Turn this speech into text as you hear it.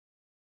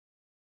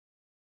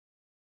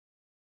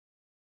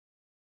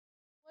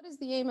What is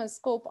the aim and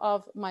scope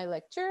of my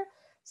lecture?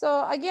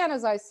 So again,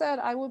 as I said,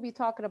 I will be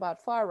talking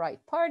about far-right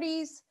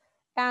parties.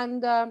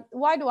 And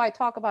why do I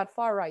talk about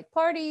far-right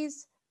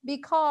parties?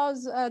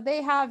 Because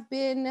they have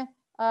been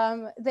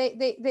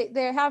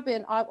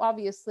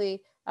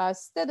obviously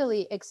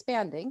steadily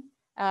expanding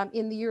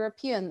in the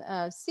European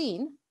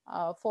scene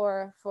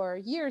for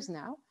years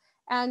now.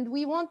 And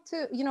we want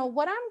to,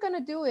 what I'm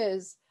going to do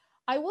is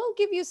I will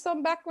give you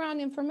some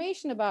background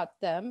information about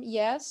them,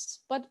 yes,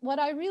 but what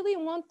I really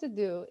want to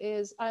do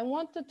is I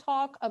want to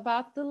talk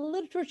about the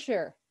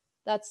literature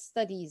that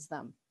studies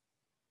them,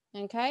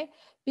 okay?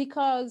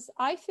 Because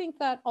I think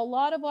that a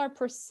lot of our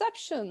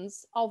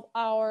perceptions of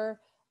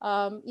our,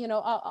 on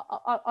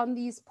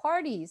these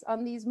parties,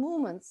 on these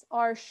movements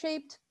are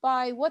shaped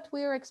by what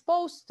we're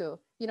exposed to,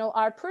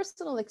 our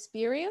personal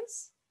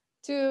experience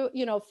to,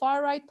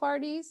 far-right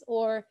parties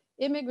or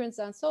immigrants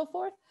and so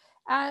forth.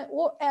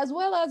 Or as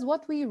well as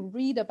what we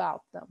read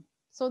about them.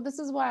 So this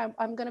is why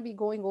I'm going to be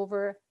going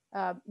over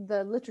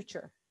the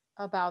literature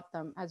about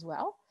them as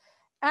well.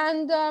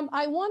 And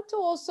I want to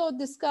also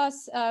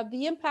discuss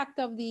the impact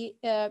of the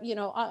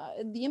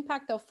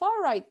impact of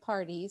far-right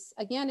parties,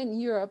 again in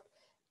Europe,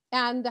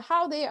 and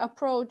how they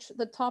approach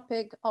the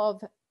topic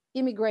of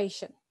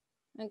immigration.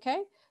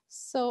 Okay,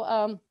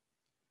 so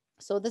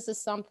so this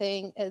is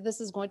something. This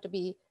is going to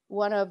be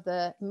one of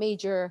the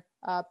major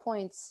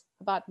points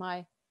about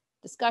my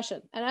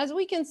discussion. And as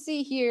we can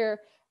see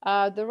here,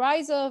 the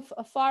rise of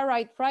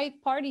far-right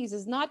parties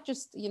is not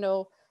just,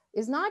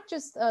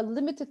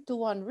 limited to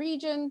one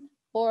region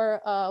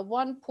or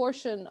one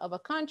portion of a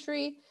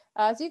country.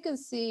 As you can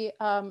see,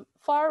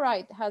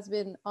 far-right has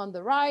been on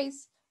the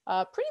rise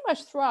pretty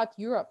much throughout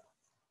Europe.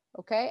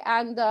 Okay,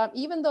 and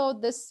even though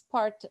this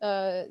part,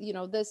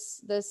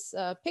 this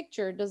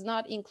picture does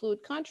not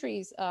include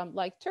countries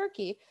like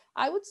Turkey,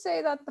 I would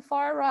say that the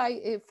far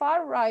right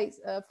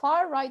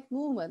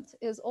movement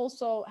has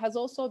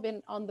also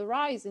been on the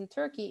rise in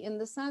Turkey, in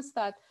the sense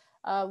that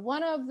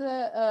one of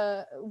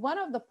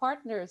the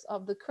partners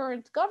of the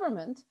current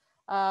government,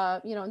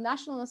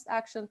 Nationalist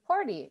Action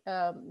Party,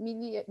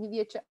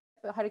 Milliyetçi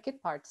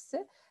Hareket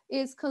Partisi,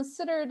 is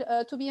considered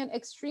to be an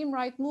extreme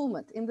right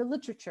movement in the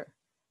literature.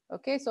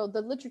 Okay, so the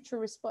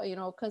literature,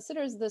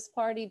 considers this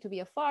party to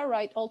be a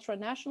far-right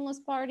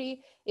ultra-nationalist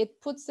party.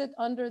 It puts it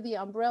under the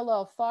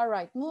umbrella of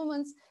far-right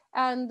movements,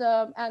 and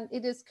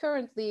it is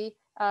currently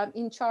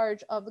in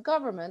charge of the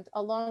government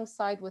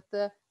alongside with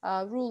the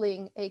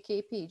ruling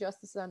AKP,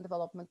 Justice and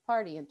Development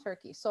Party in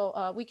Turkey.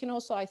 So we can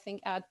also, I think,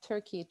 add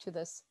Turkey to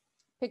this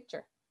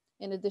picture,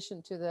 in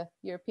addition to the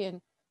European,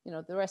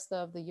 the rest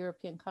of the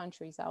European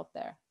countries out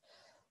there.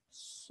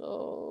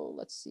 So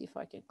let's see if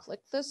I can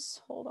click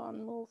this. Hold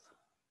on, move.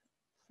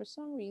 For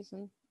some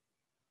reason,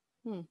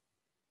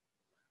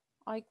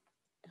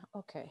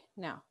 okay,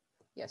 now,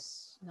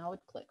 yes, now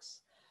it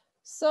clicks.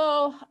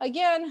 So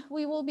again,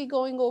 we will be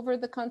going over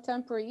the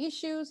contemporary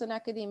issues and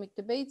academic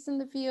debates in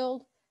the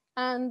field.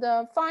 And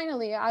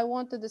finally, I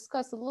want to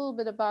discuss a little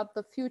bit about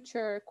the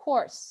future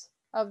course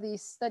of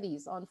these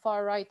studies on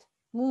far-right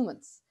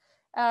movements.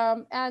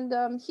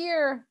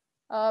 Here,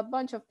 a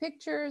bunch of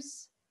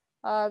pictures.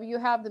 You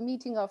have the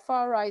meeting of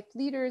far-right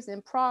leaders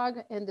in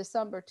Prague in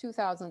December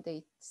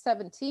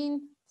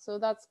 2017. So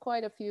that's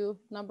quite a few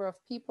number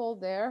of people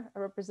there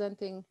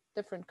representing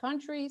different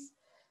countries.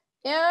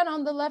 And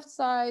on the left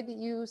side,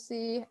 you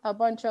see a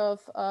bunch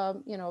of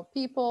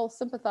people,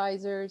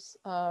 sympathizers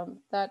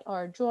that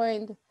are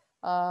joined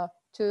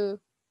to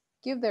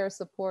give their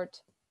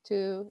support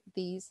to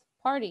these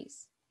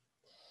parties.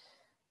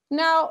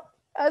 Now,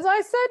 as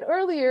I said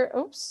earlier,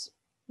 oops,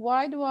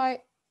 why do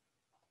I,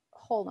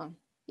 hold on.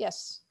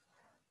 Yes.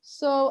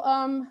 So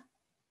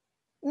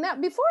now,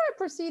 before I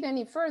proceed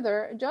any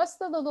further,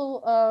 just a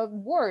little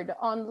word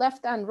on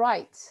left and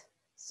right.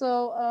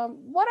 So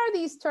what are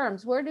these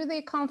terms? Where do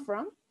they come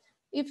from?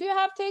 If you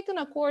have taken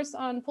a course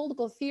on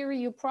political theory,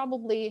 you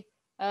probably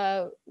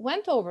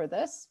went over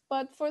this.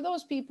 But for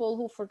those people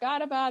who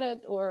forgot about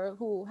it or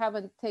who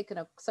haven't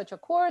taken such a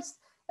course,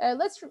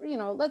 let's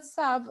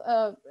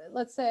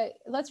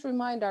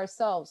remind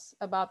ourselves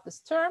about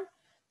this term.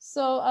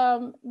 So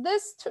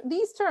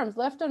these terms,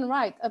 left and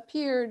right,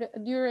 appeared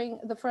during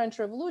the French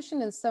Revolution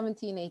in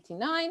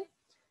 1789.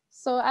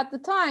 So at the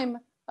time,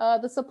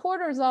 the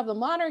supporters of the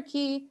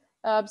monarchy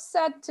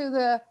sat to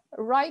the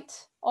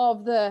right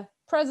of the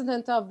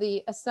president of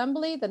the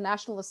assembly, the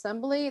National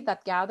Assembly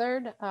that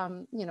gathered,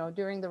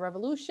 during the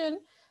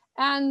revolution,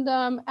 and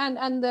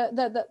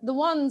the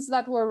ones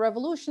that were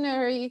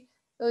revolutionary,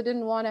 who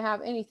didn't want to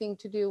have anything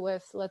to do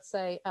with, let's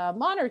say,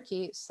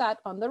 monarchy, sat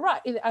on the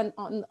right and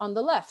on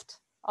the left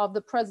of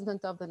the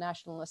president of the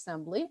National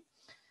Assembly.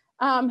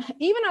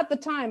 Even at the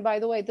time, by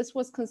the way, this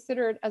was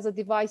considered as a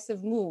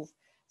divisive move.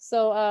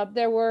 So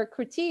there were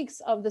critiques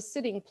of the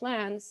sitting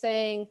plan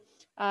saying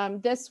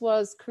this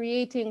was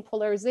creating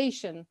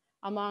polarization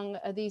among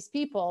these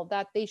people,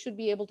 that they should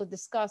be able to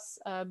discuss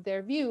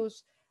their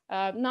views,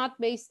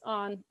 not based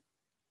on,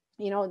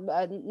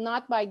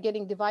 not by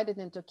getting divided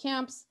into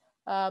camps,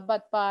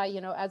 but by,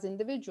 as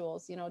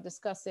individuals,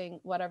 discussing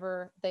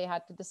whatever they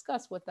had to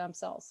discuss with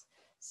themselves.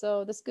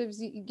 So this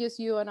gives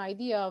you an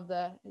idea of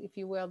the, if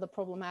you will, the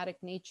problematic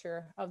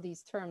nature of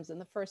these terms in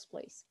the first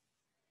place.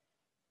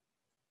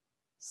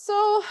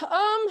 So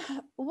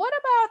what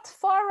about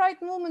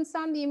far-right movements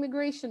and the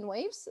immigration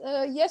waves?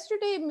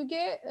 Yesterday,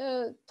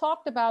 Müge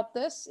talked about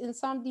this in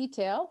some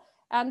detail,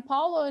 and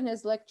Paulo in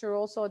his lecture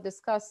also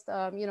discussed,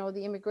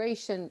 the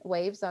immigration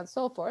waves and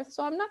so forth.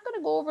 So I'm not going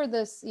to go over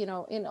this, in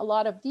a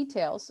lot of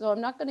details. So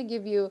I'm not going to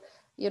give you,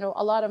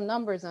 a lot of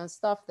numbers and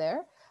stuff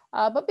there.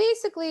 But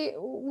basically,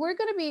 we're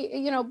going to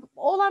be,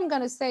 all I'm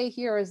going to say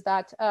here is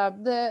that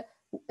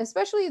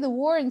especially the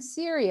war in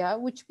Syria,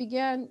 which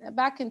began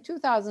back in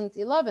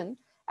 2011,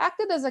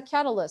 acted as a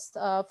catalyst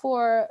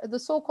for the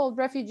so-called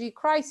refugee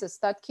crisis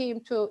that came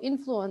to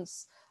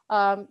influence,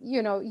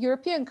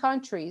 European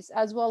countries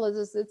as well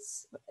as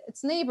its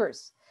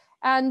neighbors.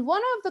 And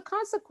one of the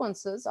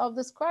consequences of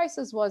this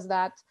crisis was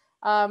that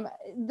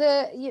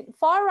the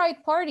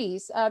far-right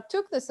parties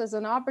took this as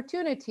an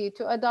opportunity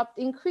to adopt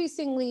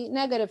increasingly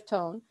negative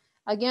tone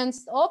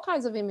against all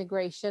kinds of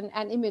immigration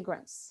and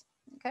immigrants.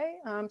 Okay,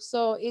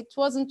 so it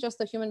wasn't just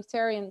a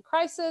humanitarian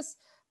crisis,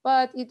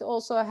 but it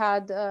also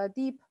had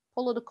deep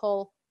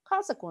political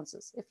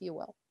consequences, if you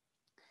will.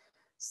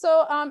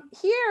 So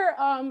here,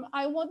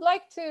 I would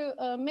like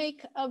to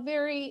make a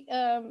very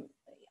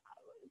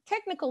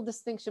technical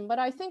distinction, but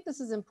I think this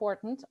is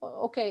important.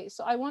 Okay,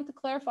 so I want to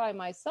clarify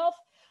myself.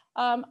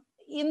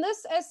 In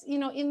this,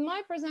 in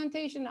my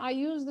presentation, I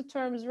use the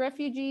terms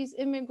refugees,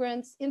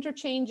 immigrants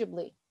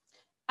interchangeably.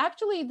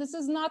 Actually, this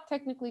is not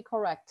technically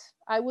correct.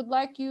 I would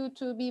like you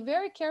to be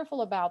very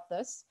careful about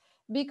this,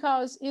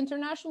 because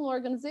international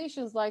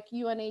organizations like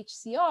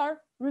UNHCR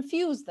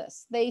refuse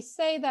this. They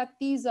say that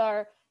these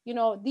are,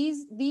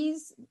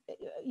 these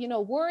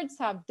words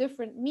have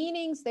different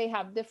meanings, they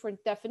have different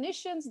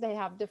definitions, they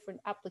have different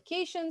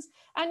applications,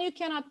 and you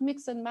cannot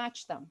mix and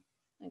match them.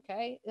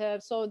 Okay,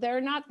 so they're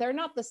not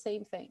the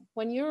same thing.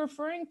 When you're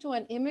referring to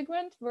an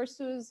immigrant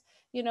versus,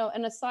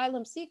 an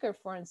asylum seeker,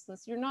 for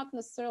instance, you're not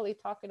necessarily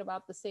talking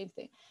about the same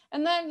thing.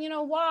 And then,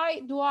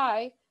 why do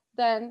I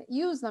then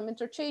use them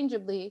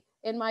interchangeably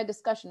in my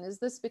discussion? Is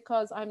this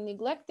because I'm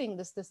neglecting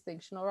this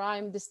distinction or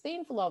I'm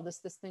disdainful of this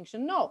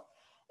distinction? No,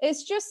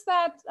 it's just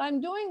that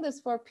I'm doing this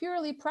for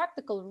purely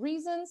practical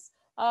reasons.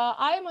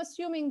 I am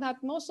assuming that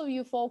most of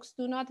you folks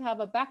do not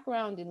have a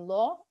background in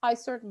law. I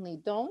certainly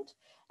don't.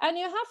 And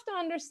you have to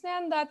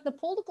understand that the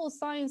political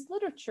science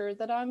literature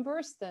that I'm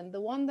versed in,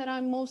 the one that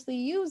I'm mostly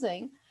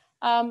using,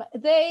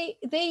 they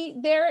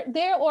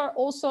are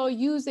also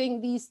using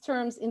these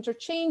terms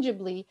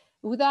interchangeably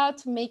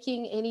without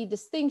making any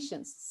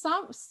distinctions.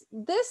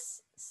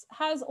 This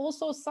has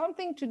also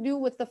something to do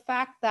with the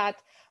fact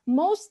that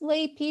most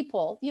lay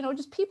people,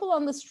 just people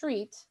on the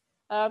street,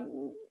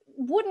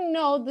 wouldn't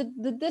know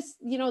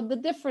the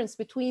difference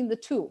between the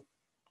two.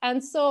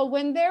 And so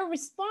when they're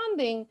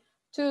responding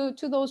to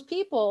those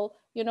people,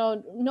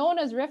 known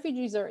as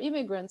refugees or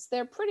immigrants,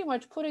 they're pretty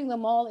much putting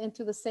them all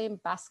into the same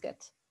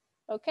basket.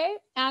 Okay,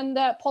 and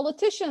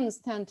politicians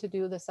tend to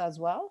do this as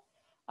well,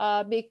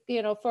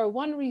 for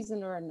one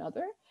reason or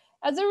another.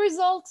 As a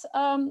result,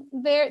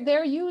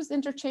 they're used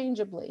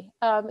interchangeably.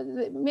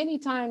 Many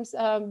times,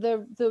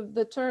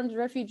 the terms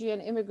refugee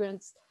and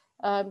immigrants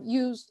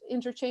used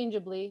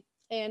interchangeably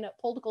in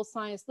political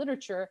science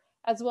literature,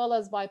 as well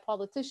as by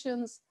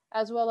politicians,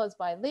 as well as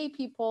by lay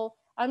people.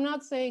 I'm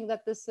not saying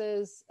that this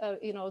is,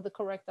 the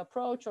correct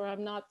approach, or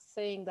I'm not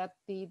saying that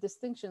the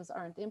distinctions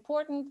aren't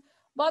important,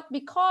 but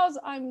because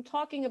I'm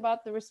talking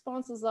about the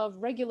responses of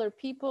regular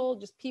people,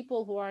 just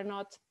people who are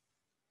not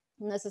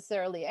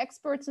necessarily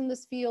experts in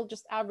this field,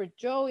 just average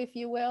Joe, if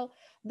you will,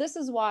 this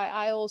is why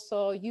I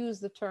also use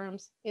the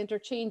terms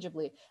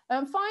interchangeably.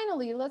 And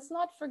finally, let's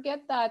not forget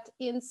that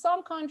in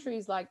some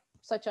countries,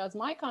 such as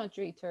my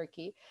country,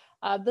 Turkey,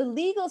 the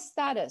legal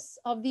status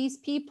of these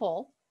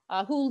people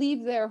who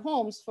leave their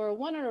homes for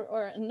one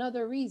or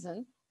another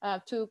reason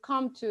to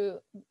come to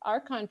our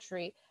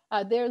country,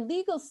 their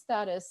legal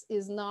status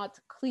is not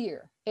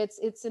clear.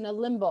 It's in a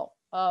limbo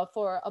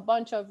for a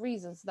bunch of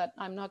reasons that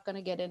I'm not going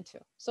to get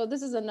into. So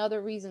this is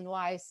another reason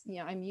why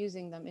I'm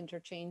using them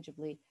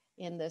interchangeably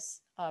in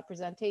this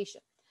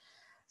presentation.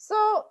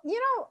 So,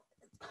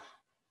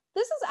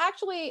 this is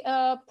actually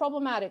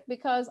problematic,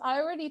 because I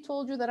already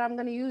told you that I'm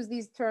going to use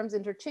these terms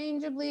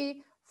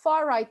interchangeably.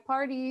 Far-right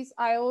parties,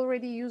 I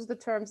already use the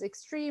terms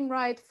extreme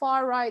right,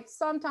 far right.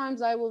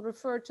 Sometimes I will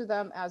refer to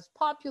them as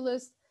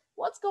populist.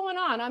 What's going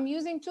on? I'm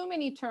using too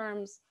many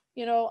terms.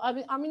 I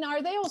mean,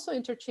 are they also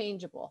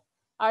interchangeable?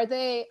 Are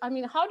they,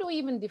 how do we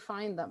even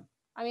define them?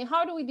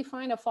 How do we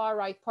define a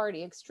far-right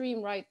party,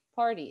 extreme right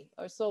party,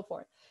 or so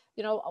forth?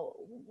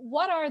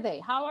 What are they?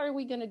 How are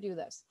we going to do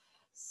this?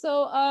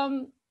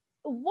 So,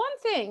 one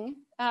thing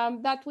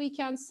that we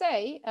can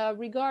say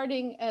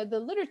regarding the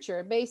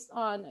literature, based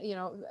on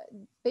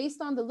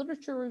the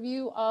literature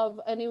review of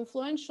an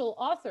influential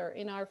author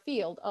in our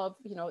field of,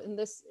 in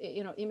this,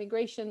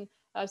 immigration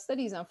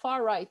studies and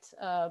far right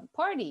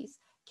parties,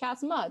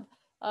 Cass Mudd,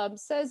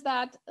 says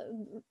that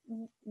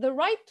the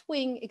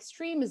right-wing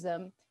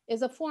extremism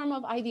is a form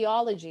of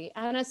ideology,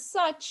 and as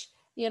such,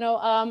 it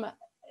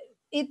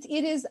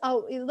is,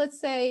 let's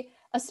say,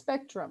 a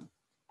spectrum,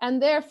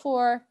 and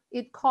therefore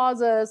it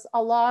causes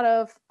a lot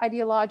of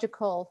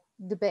ideological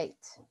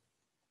debate.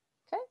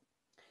 Okay,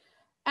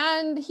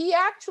 and he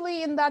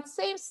actually, in that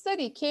same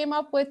study, came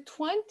up with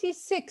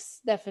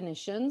 26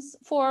 definitions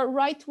for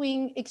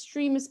right-wing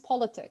extremist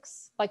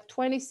politics. Like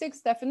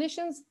 26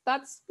 definitions,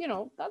 that's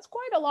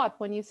quite a lot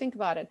when you think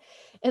about it.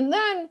 And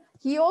then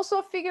he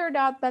also figured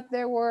out that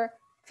there were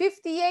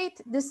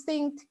 58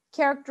 distinct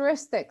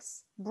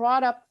characteristics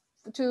brought up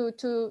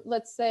to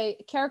let's say,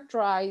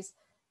 characterize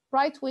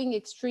right-wing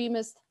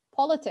extremist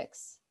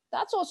politics.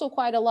 That's also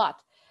quite a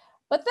lot.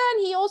 But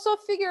then he also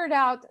figured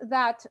out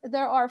that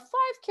there are 5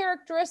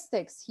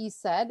 characteristics, he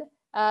said,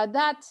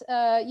 that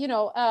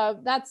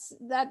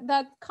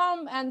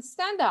come and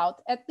stand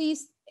out at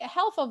least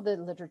half of the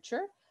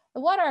literature.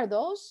 What are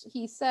those?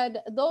 He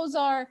said those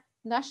are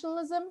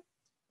nationalism,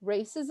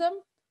 racism,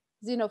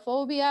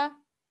 xenophobia,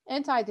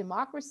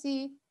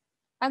 anti-democracy,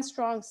 and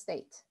strong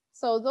state.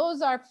 So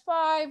those are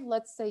 5,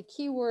 let's say,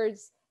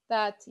 keywords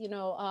that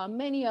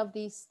many of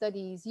these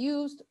studies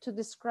used to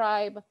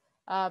describe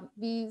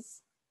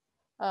these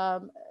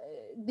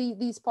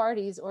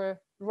parties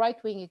or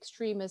right-wing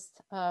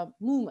extremist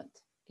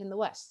movement in the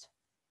West.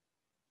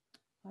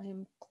 I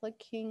am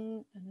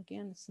clicking, and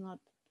again, it's not,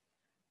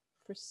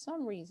 for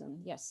some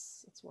reason.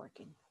 Yes, it's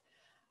working.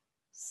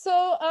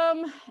 So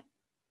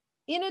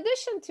in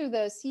addition to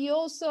this, he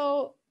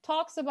also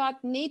talks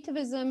about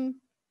nativism,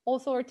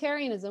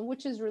 authoritarianism,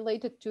 which is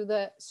related to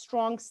the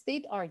strong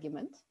state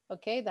argument,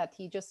 okay, that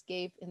he just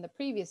gave in the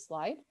previous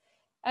slide,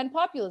 and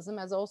populism,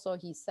 as also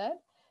he said.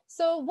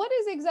 So what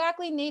is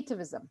exactly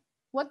nativism?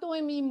 What do I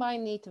mean by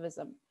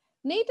nativism?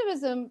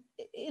 Nativism,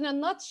 in a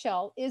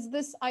nutshell, is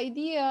this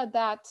idea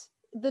that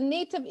the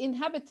native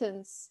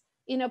inhabitants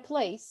in a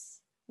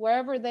place,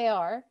 wherever they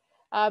are,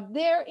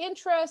 their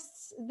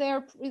interests,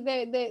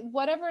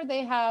 whatever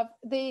they have,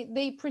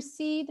 they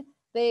proceed,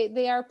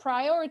 they are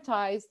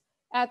prioritized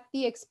at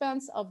the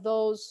expense of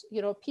those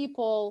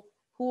people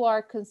who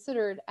are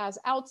considered as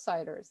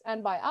outsiders.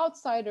 And by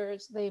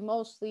outsiders, they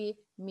mostly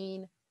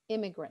mean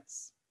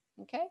immigrants.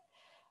 Okay,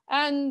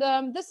 and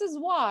this is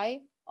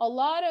why a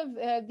lot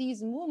of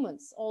these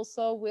movements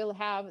also will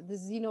have the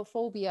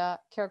xenophobia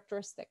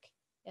characteristic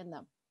in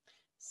them.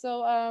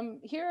 So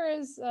here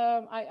is,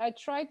 I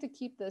tried to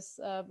keep this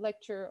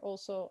lecture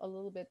also a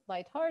little bit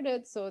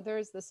lighthearted. So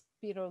there's this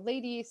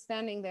lady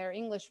standing there,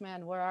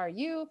 Englishman, where are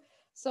you?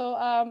 So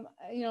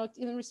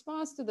in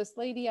response to this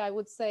lady, I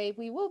would say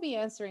we will be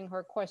answering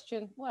her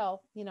question,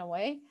 well, in a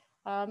way,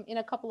 in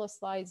a couple of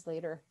slides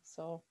later.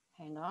 So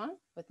hang on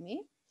with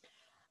me.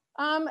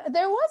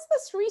 There was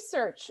this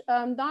research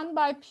done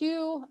by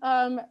Pew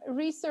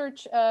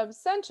Research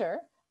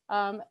Center,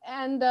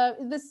 and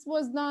this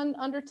was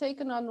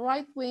undertaken on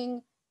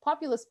right-wing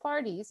populist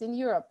parties in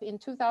Europe in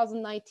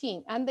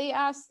 2019. And they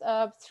asked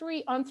on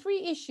three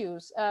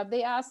issues.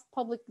 They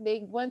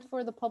went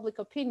for the public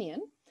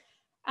opinion,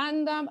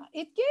 and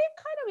it gave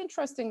kind of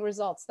interesting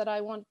results that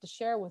I wanted to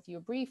share with you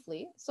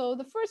briefly. So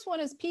the first one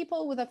is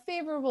people with a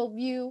favorable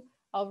view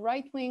of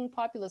right-wing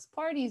populist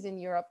parties in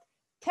Europe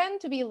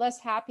tend to be less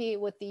happy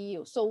with the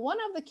EU. So one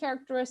of the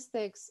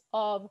characteristics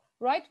of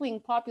right-wing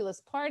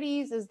populist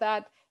parties is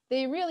that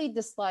they really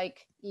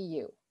dislike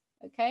EU,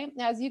 okay?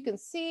 As you can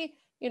see,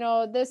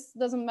 this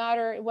doesn't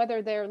matter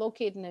whether they're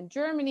located in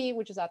Germany,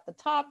 which is at the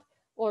top,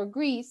 or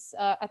Greece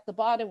at the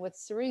bottom with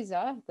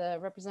Syriza, the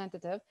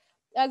representative.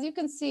 As you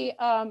can see,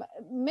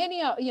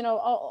 many,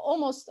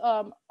 almost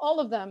all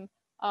of them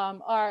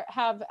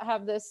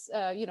have this,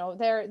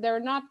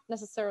 they're not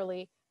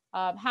necessarily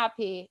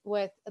happy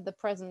with the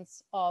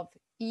presence of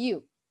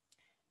EU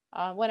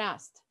when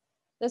asked.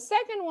 The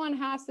second one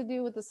has to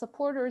do with the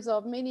supporters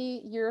of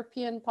many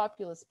European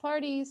populist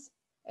parties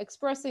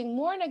expressing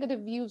more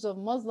negative views of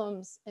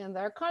Muslims in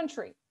their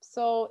country.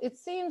 So it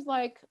seems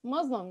like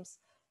Muslims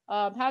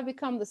have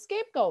become the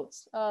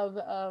scapegoats of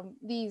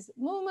these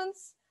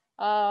movements.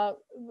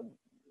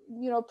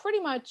 Pretty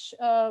much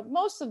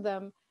most of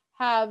them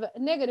have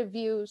negative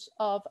views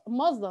of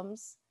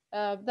Muslims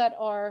that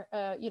are,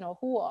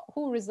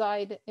 who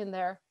reside in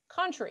their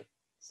country.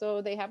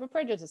 So they have a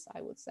prejudice,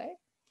 I would say.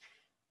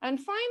 And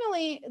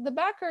finally, the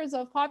backers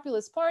of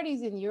populist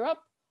parties in Europe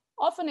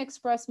often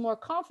express more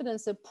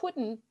confidence in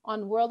Putin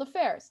on world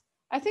affairs.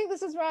 I think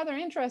this is rather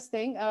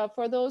interesting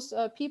for those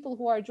people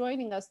who are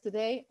joining us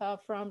today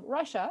from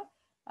Russia.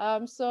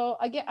 So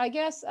I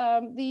guess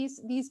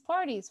these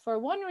parties, for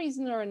one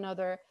reason or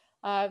another,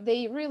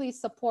 they really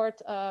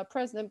support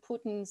President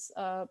Putin's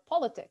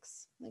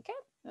politics,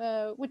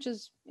 okay? Which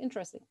is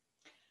interesting.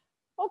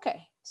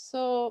 Okay,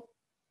 so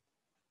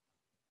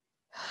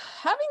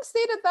having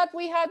stated that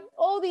we had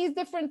all these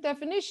different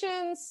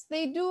definitions,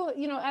 they do,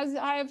 as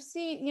I have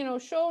seen,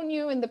 shown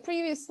you in the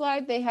previous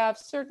slide, they have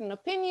certain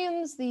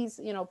opinions, these,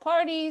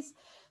 parties.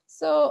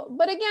 So,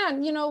 but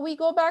again, you know, we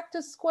go back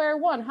to square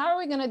one. How are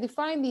we going to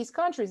define these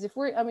countries if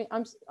we're, I mean,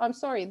 I'm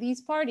sorry, these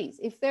parties,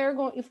 if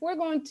we're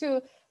going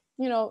to,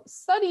 you know,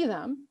 study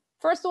them,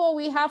 first of all,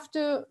 we have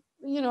to,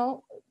 you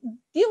know,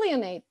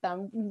 delineate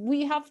them.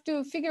 We have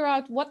to figure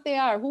out what they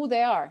are, who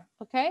they are,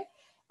 okay?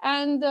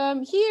 And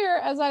here,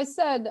 as I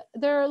said,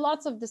 there are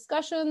lots of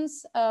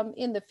discussions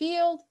in the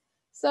field.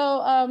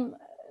 So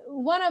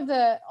one of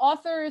the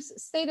authors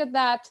stated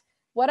that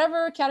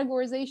whatever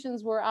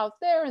categorizations were out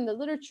there in the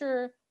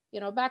literature, you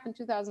know, back in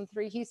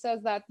 2003, he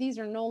says that these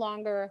are no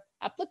longer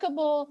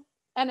applicable.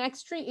 And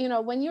extreme, you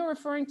know, when you're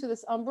referring to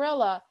this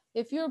umbrella,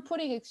 if you're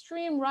putting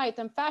extreme right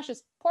and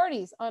fascist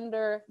parties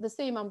under the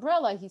same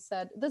umbrella, he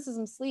said, this is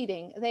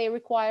misleading. They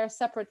require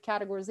separate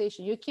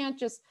categorization. You can't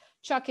just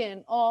chuck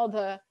in all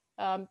the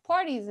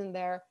parties in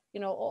there, you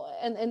know,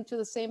 and into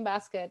the same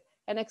basket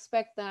and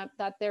expect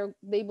that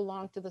they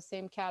belong to the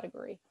same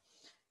category.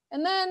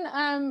 And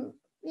then,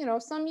 you know,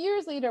 some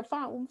years later,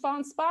 von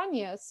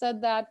Spanje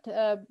said that,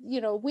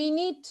 you know, we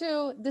need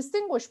to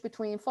distinguish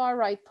between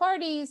far-right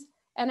parties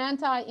and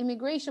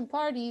anti-immigration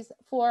parties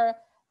for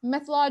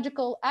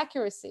methodological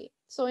accuracy.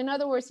 So in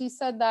other words, he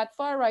said that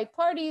far-right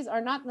parties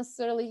are not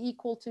necessarily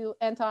equal to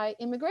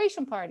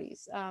anti-immigration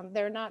parties.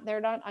 They're not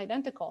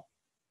identical.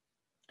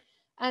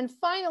 And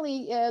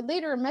finally,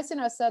 later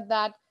Messina said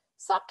that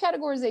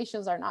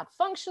subcategorizations are not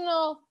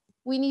functional.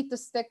 We need to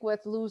stick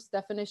with loose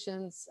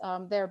definitions.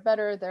 They're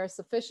better, they're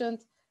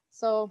sufficient.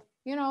 So,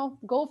 you know,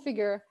 go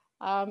figure.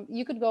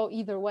 You could go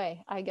either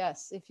way, I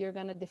guess, if you're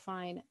going to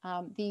define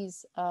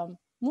these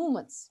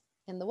movements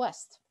in the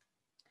West.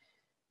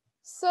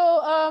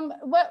 So,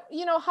 well,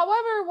 you know,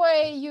 however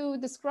way you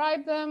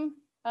describe them,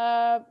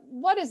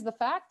 what is the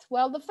fact?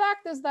 Well, the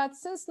fact is that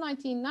since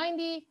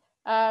 1990,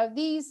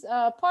 these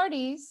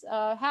parties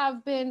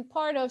have been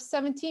part of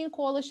 17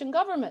 coalition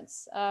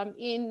governments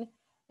in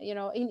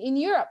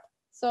Europe.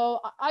 So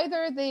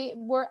either they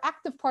were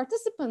active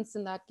participants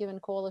in that given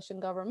coalition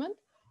government,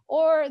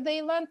 or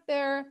they lent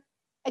their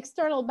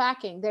external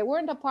backing. They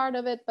weren't a part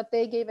of it, but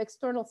they gave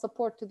external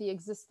support to the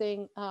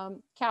existing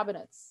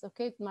cabinets,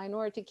 okay,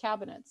 minority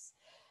cabinets.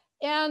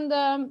 And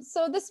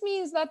so this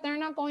means that they're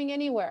not going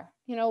anywhere.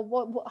 You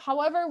know,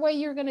 however way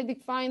you're going to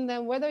define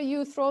them, whether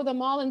you throw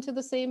them all into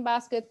the same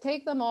basket,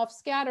 take them off,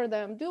 scatter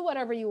them, do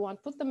whatever you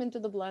want, put them into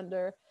the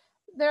blender,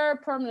 they're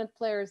permanent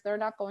players. They're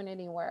not going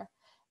anywhere.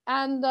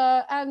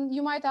 And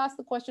you might ask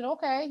the question,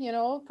 okay, you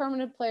know,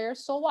 permanent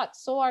players, so what?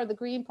 So are the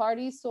Green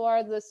parties, so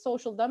are the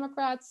Social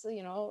Democrats,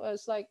 you know,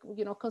 it's like,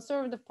 you know,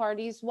 conservative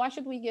parties. Why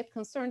should we get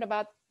concerned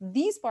about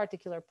these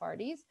particular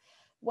parties?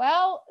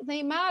 Well,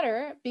 they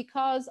matter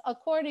because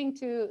according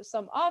to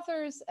some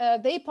authors,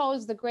 they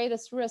pose the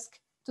greatest risk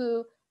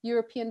to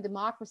European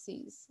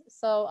democracies.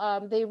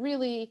 So they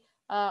really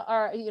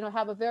are, you know,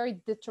 have a very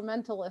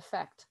detrimental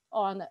effect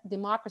on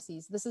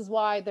democracies. This is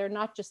why they're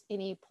not just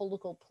any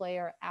political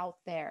player out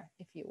there,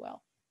 if you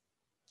will.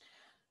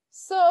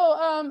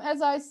 So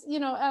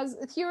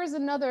here is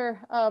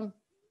another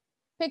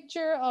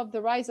picture of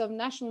the rise of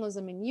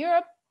nationalism in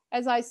Europe.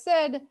 As I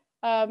said,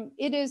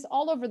 it is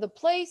all over the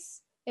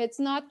place.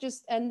 It's not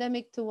just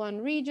endemic to one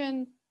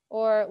region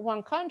or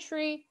one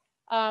country.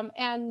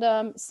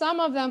 Some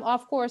of them,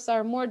 of course,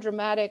 are more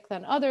dramatic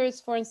than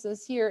others. For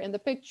instance, here in the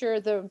picture,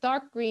 the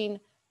dark green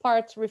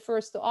part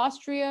refers to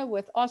Austria,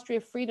 with Austria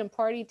Freedom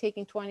Party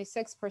taking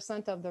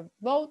 26% of the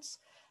votes.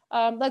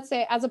 Let's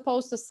say, as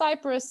opposed to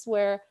Cyprus,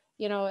 where,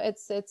 you know,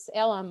 it's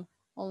Elam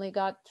only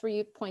got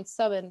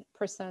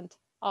 3.7%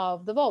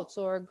 of the votes,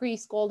 or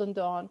Greece Golden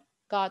Dawn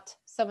got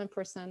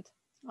 7%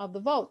 of the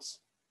votes.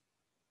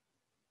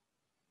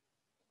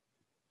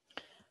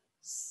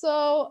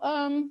 So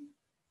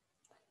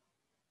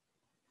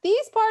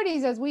these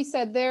parties, as we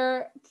said,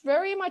 they're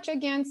very much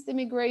against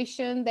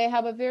immigration. They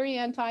have a very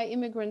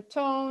anti-immigrant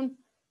tone.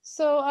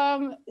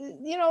 So,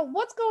 you know,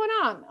 what's going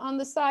on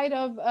the side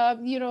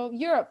of, you know,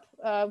 Europe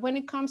when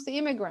it comes to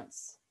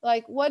immigrants?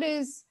 Like, what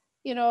is,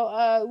 you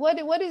know,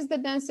 what is the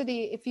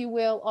density, if you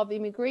will, of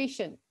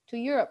immigration to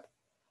Europe?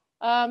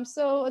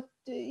 So,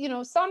 you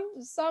know,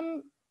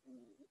 some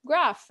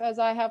graph, as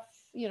I have,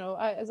 you know,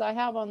 as I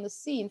have on the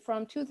scene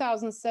from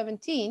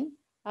 2017,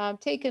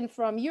 taken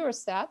from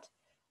Eurostat,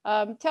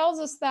 tells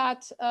us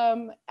that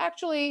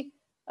actually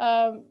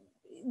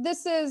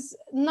this is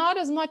not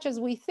as much as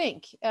we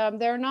think.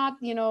 They're not,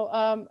 you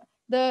know,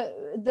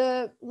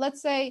 the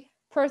let's say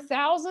per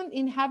 1,000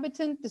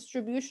 inhabitant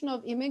distribution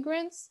of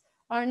immigrants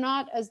are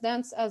not as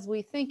dense as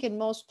we think in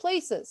most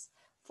places.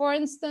 For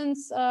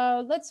instance,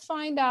 let's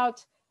find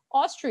out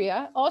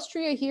Austria.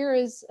 Austria here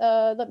is,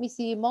 let me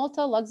see,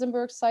 Malta,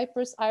 Luxembourg,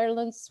 Cyprus,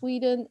 Ireland,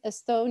 Sweden,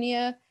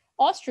 Estonia,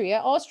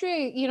 Austria.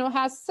 Austria, you know,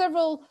 has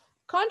several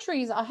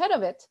countries ahead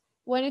of it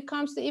when it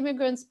comes to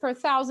immigrants per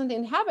 1,000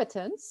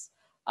 inhabitants.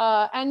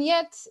 And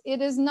yet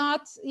it is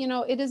not, you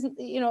know, it isn't,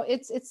 you know,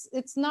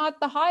 it's not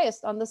the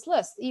highest on this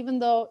list, even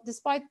though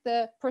despite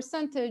the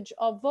percentage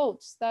of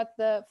votes that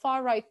the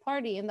far right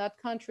party in that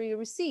country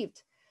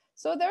received.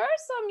 So there are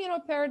some, you know,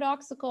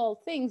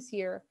 paradoxical things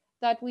here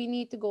that we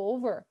need to go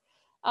over.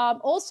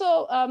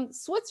 Also,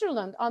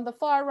 Switzerland on the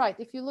far right.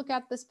 If you look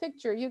at this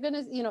picture, you're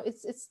gonna,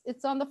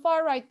 it's on the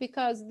far right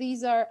because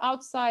these are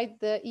outside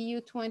the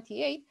EU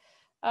 28.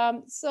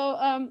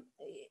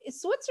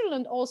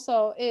 Switzerland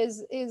also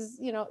is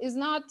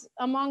not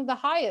among the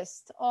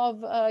highest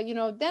of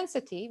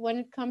density when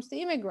it comes to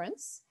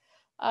immigrants.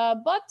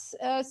 But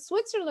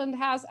Switzerland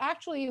has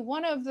actually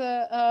one of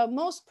the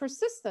most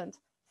persistent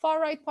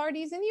far-right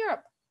parties in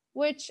Europe,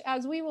 which,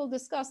 as we will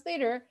discuss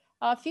later,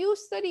 a few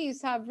studies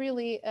have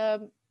really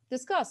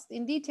discussed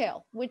in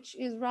detail, which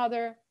is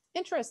rather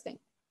interesting.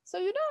 So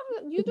you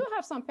do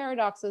have some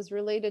paradoxes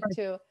related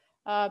to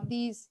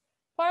these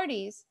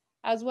parties,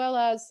 as well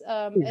as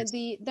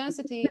the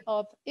density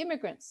of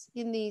immigrants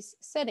in these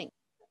settings.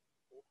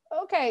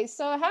 Okay,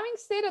 so having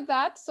stated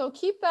that, so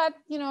keep that,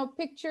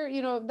 picture,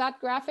 that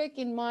graphic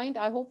in mind.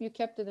 I hope you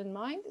kept it in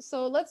mind.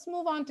 So let's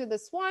move on to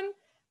this one.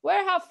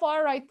 Where have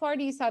far-right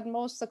parties had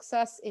most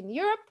success in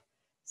Europe?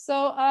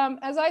 So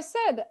as I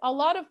said, a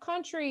lot of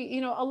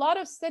a lot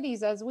of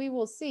studies, as we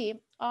will see,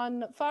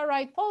 on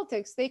far-right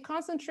politics, they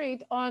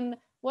concentrate on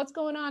what's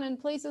going on in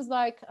places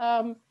like,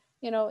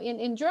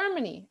 in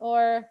Germany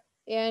or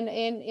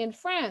in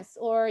France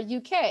or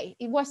UK,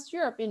 in West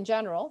Europe in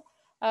general.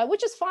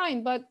 Which is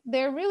fine, but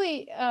they're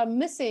really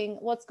missing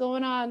what's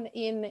going on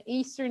in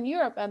Eastern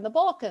Europe and the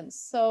Balkans.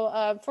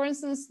 So, for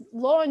instance,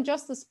 Law and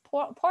Justice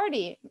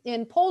Party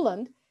in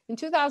Poland in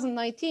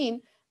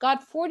 2019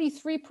 got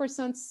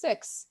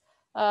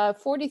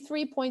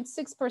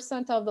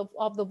 43.6% of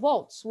the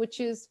votes, which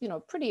is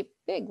pretty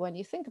big when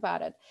you think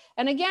about it.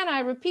 And again,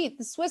 I repeat,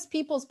 the Swiss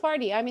People's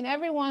Party. I mean,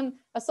 everyone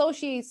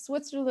associates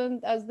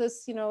Switzerland as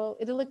this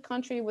idyllic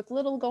country with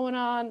little going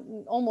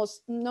on,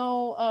 almost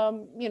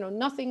no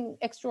nothing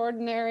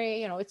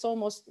extraordinary. It's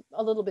almost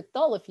a little bit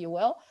dull, if you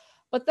will.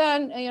 But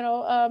then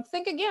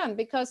think again,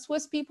 because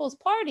Swiss People's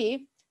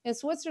Party in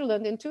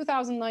Switzerland in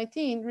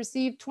 2019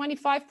 received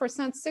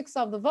 25%, 6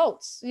 of the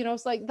votes.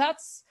 It's like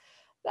that's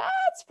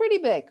pretty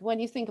big when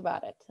you think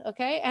about it.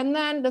 Okay, and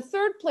then the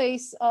third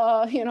place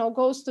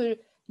goes to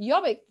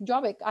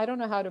Jobbik. I don't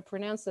know how to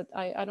pronounce it.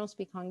 I don't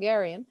speak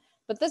Hungarian,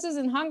 but this is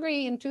in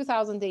Hungary in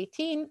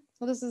 2018.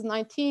 So this is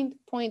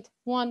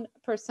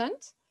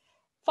 19.1%,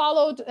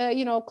 followed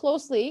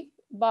closely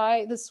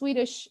by the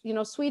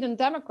Sweden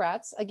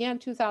Democrats. Again,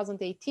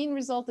 2018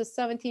 result is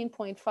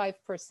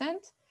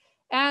 17.5%.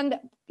 And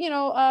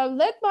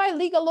led by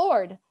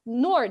Lega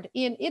Nord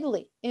in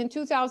Italy in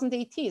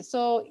 2018.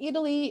 So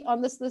Italy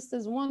on this list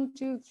is 1,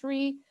 2,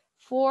 3,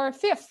 4,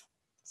 5th.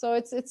 So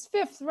it's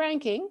 5th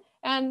ranking,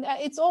 and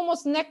it's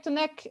almost neck to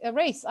neck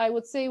race, I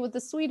would say, with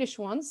the Swedish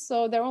ones.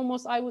 So they're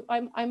almost,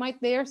 I might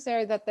dare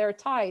say that they're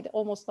tied,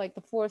 almost like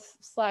the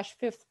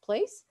 4th/5th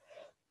place,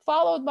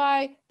 followed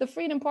by the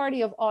Freedom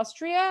Party of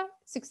Austria,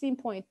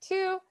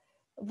 16.2,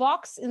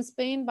 Vox in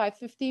Spain by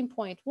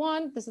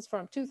 15.1. This is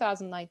from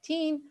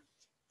 2019.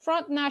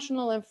 Front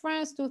National in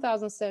France,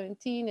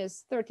 2017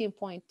 is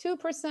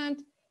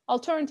 13.2%.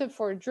 Alternative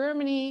for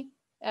Germany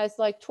is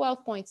like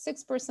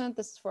 12.6%.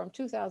 This is from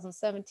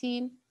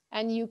 2017.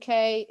 And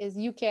UK is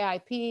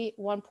UKIP,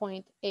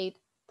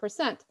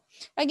 1.8%.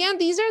 Again,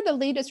 these are the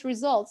latest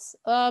results,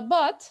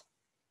 but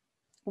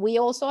we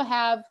also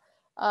have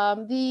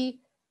the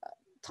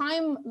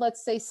time,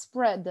 let's say,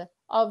 spread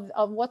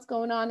of what's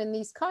going on in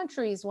these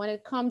countries when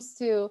it comes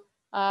to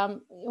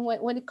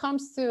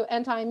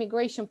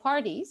anti-immigration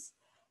parties.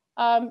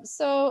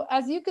 So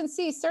as you can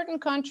see, certain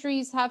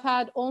countries have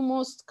had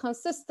almost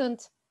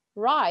consistent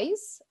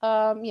rise,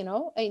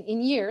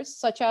 in years,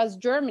 such as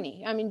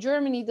Germany. I mean,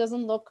 Germany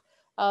doesn't look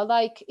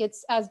like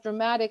it's as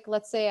dramatic,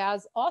 let's say,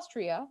 as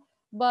Austria,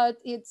 but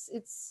it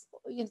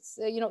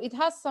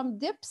has some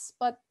dips,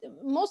 but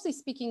mostly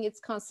speaking, it's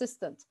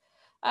consistent.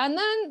 And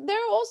then there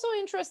are also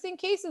interesting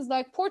cases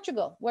like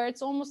Portugal, where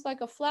it's almost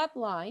like a flat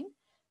line.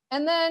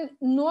 And then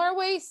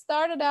Norway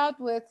started out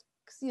with,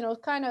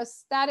 kind of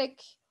static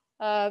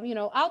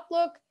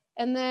outlook,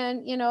 and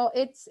then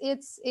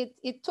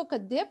it took a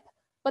dip,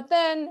 but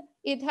then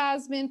it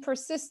has been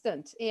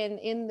persistent in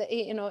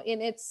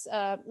its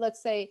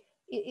let's say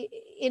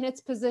in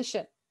its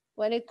position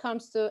when it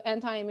comes to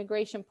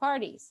anti-immigration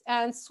parties.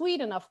 And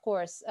Sweden, of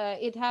course,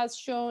 it has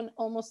shown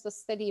almost a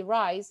steady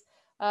rise,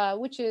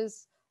 which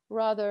is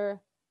rather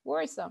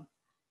worrisome.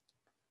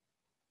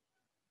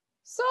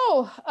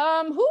 So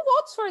who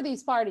votes for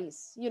these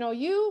parties?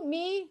 You,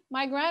 me,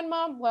 my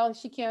grandma. Well,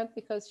 she can't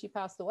because she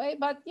passed away.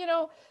 But,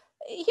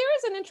 here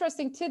is an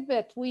interesting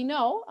tidbit. We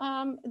know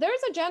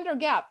there's a gender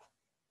gap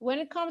when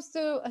it comes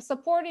to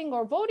supporting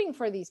or voting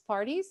for these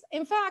parties.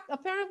 In fact,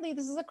 apparently,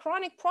 this is a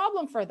chronic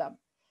problem for them.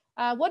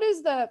 What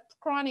is the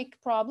chronic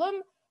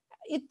problem?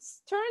 It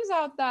turns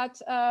out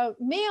that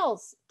men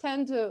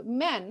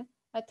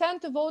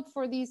tend to vote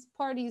for these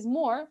parties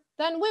more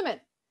than women.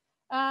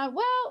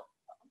 Well,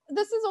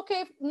 this is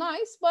okay,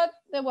 nice, but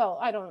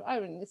I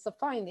mean, it's a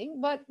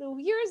finding, but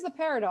here's the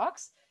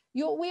paradox.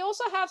 We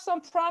also have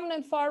some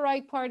prominent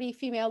far-right party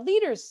female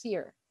leaders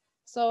here.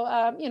 So,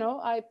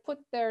 I put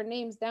their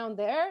names down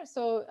there.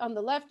 So on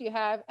the left, you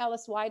have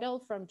Alice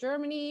Weidel from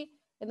Germany,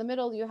 In the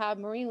middle, you have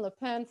Marine Le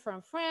Pen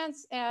from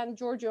France and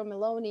Giorgio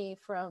Meloni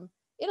from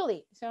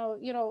Italy. So,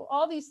 you know,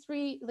 all these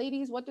three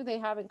ladies, what do they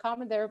have in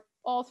common? They're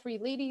all three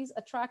ladies,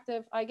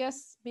 attractive. I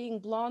guess being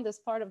blonde is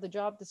part of the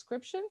job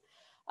description.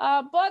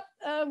 But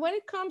when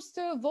it comes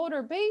to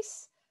voter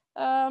base,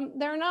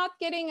 they're not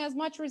getting as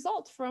much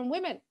result from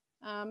women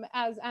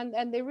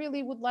and they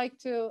really would like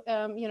to,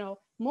 you know,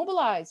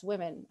 mobilize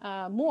women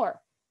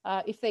more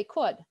if they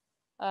could.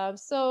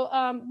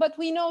 But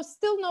we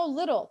still know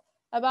little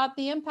about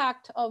the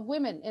impact of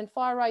women in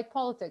far-right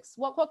politics.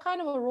 What kind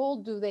of a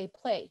role do they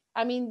play?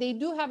 I mean, they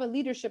do have a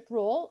leadership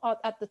role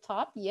at the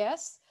top,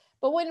 yes.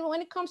 But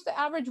when it comes to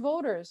average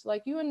voters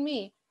like you and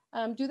me,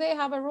 do they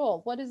have a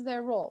role? What is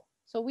their role?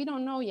 So we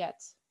don't know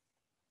yet.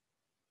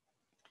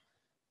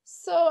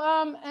 So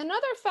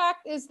another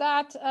fact is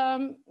that,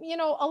 you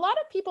know, a lot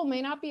of people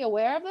may not be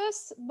aware of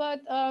this,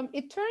 but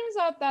it turns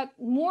out that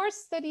more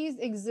studies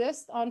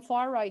exist on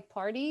far-right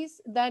parties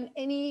than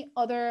any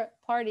other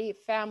party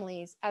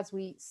families as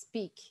we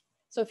speak.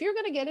 So if you're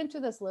going to get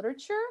into this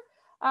literature,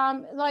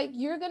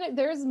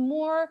 there's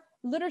more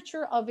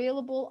literature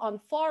available on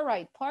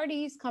far-right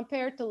parties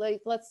compared to,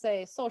 like, let's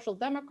say, social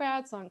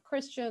democrats, on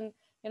Christian,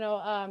 you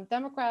know,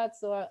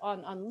 Democrats,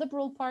 on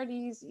liberal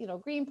parties, you know,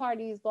 green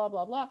parties, blah,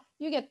 blah, blah.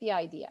 You get the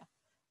idea.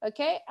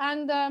 Okay.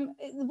 And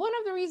one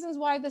of the reasons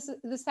why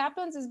this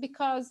happens is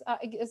because,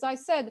 as I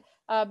said,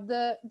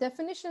 the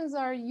definitions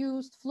are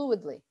used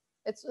fluidly.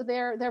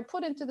 They're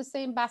put into the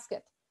same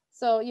basket.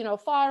 So, you know,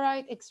 far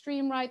right,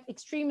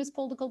 extremist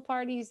political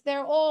parties,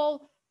 they're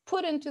all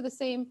put into the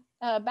same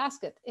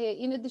basket,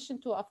 in addition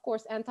to, of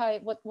course,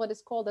 what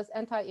is called as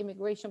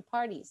anti-immigration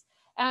parties.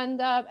 And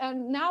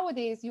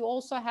nowadays, you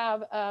also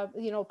have,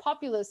 you know,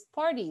 populist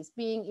parties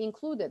being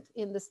included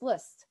in this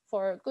list,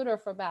 for good or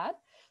for bad.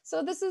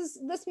 So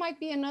this might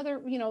be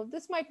another, you know,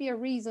 this might be a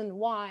reason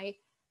why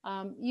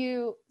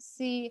you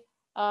see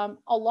a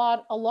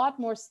lot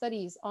more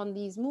studies on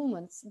these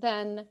movements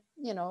than,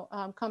 you know,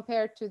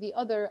 compared to the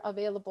other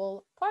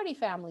available party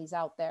families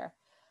out there.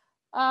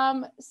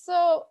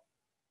 So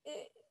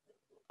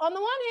on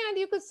the one hand,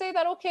 you could say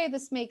that, okay,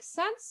 this makes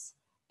sense,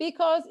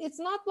 because it's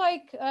not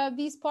like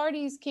these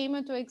parties came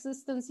into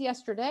existence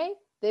yesterday.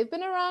 They've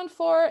been around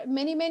for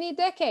many, many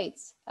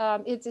decades.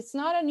 It's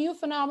not a new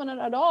phenomenon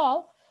at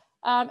all.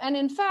 And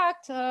in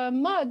fact,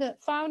 Mudd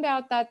found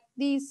out that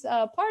these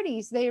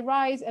parties, they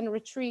rise and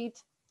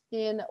retreat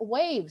in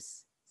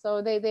waves.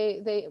 So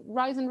they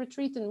rise and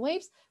retreat in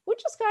waves, which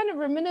is kind of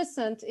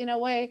reminiscent in a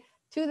way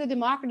to the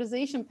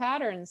democratization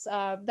patterns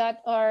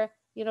that are,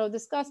 you know,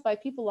 discussed by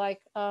people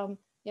like,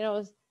 you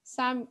know,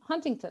 Sam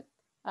Huntington.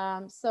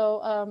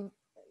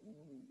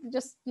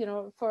 Just, you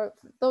know, for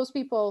those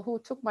people who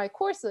took my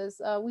courses,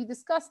 we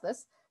discussed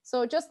this.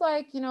 So just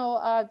like, you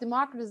know,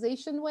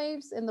 democratization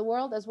waves in the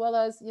world, as well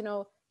as, you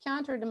know,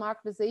 counter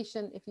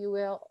democratization, if you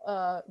will,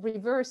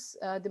 reverse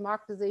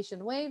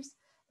democratization waves,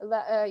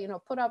 you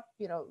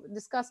know,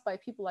 discussed by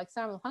people like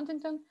Samuel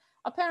Huntington.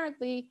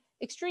 Apparently,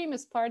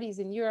 extremist parties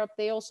in Europe,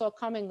 they also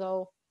come and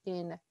go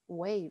in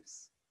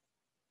waves.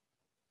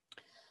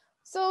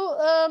 So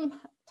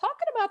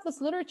talking about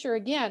this literature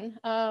again,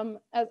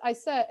 as I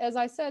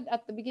said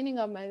at the beginning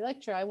of my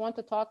lecture, I want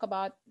to talk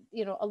about,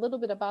 you know, a little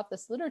bit about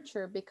this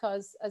literature,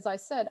 because, as I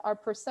said, our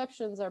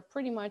perceptions are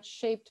pretty much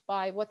shaped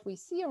by what we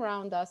see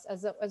around us,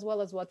 as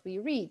well as what we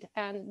read.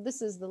 And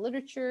this is the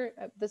literature.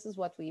 This is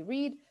what we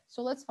read.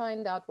 So let's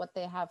find out what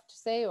they have to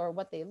say, or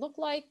what they look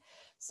like.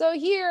 So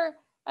here,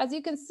 as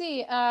you can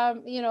see,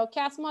 you know,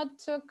 Mudd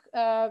took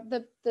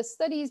the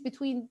studies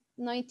between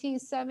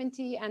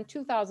 1970 and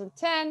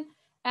 2010.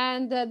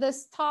 And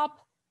this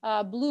top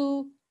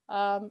blue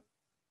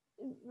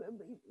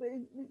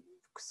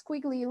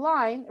squiggly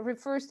line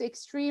refers to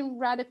extreme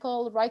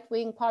radical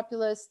right-wing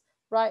populist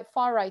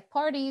far-right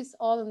parties,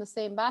 all in the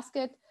same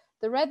basket.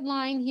 The red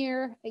line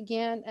here,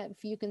 again,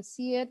 if you can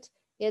see it,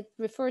 it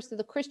refers to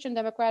the Christian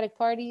democratic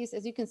parties.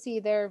 As you can see,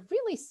 they're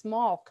really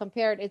small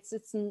compared.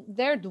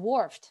 They're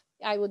dwarfed,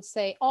 I would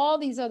say. All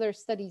these other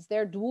studies,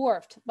 they're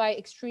dwarfed by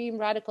extreme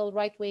radical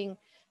right-wing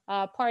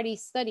party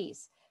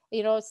studies.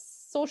 You know,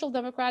 social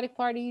democratic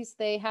parties,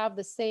 they have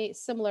the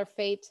similar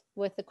fate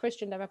with the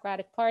Christian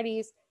democratic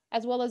parties,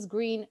 as well as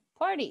green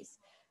parties.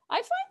 I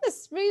find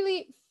this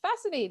really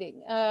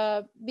fascinating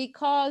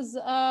because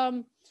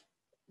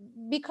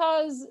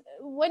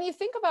when you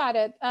think about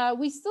it,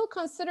 we still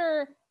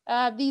consider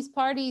these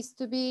parties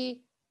to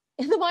be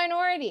in the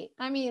minority.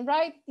 I mean,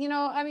 right? You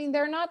know, I mean,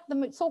 they're not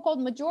the so-called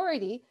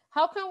majority.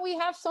 How can we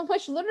have so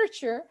much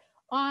literature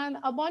on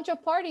a bunch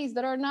of parties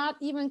that are not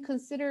even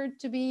considered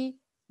to be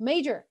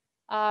major?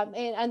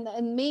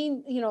 And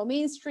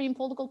mainstream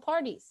political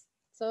parties.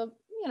 So,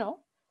 you know,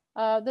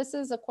 this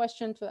is a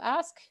question to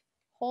ask.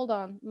 Hold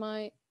on,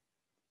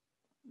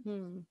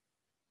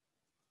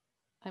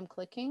 I'm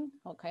clicking.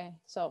 Okay,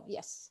 so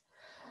yes.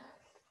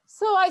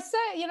 So I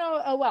say, you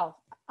know,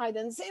 well, I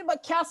didn't say it,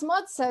 but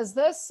Mudd says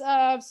this.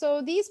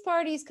 So these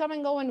parties come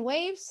and go in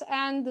waves,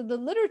 and the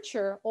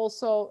literature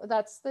also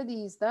that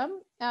studies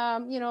them,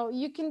 you know,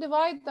 you can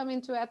divide them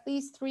into at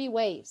least 3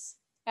 waves.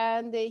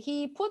 And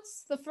he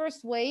puts the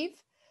first wave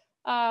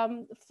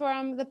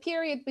from the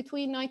period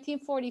between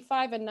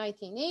 1945 and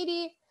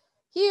 1980.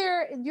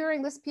 Here,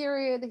 during this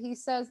period, he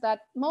says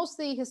that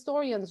mostly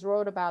historians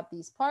wrote about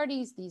these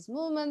parties, these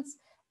movements,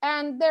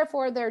 and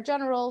therefore their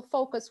general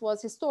focus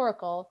was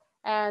historical,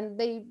 and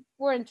they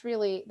weren't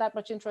really that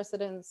much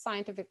interested in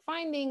scientific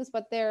findings,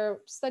 but their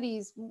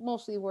studies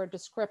mostly were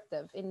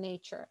descriptive in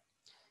nature.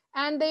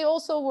 And they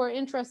also were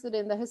interested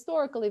in the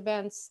historical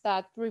events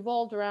that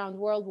revolved around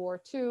World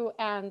War II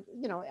and,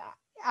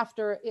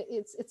 after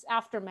its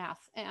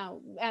aftermath,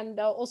 and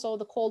also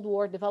the Cold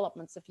War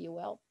developments, if you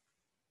will.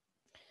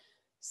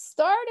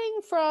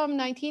 Starting from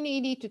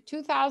 1980 to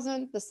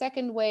 2000, the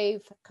second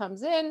wave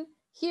comes in.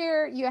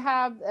 Here you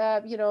have,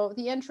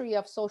 the entry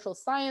of social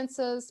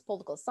sciences,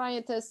 political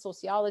scientists,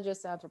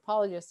 sociologists,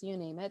 anthropologists, you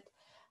name it.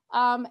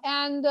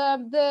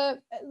 The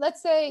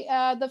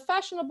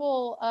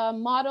fashionable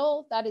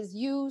model that is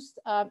used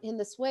in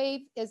this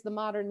wave is the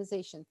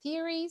modernization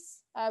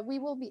theories. I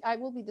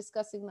will be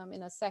discussing them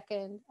in a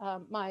second.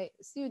 My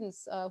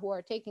students who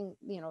are taking,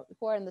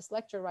 who are in this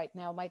lecture right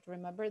now might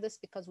remember this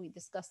because we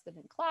discussed it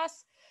in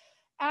class.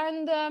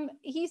 And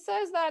he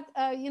says that,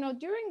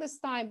 during this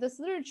time, this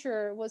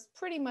literature was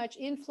pretty much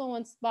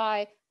influenced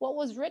by what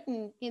was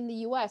written in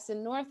the US,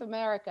 in North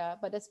America,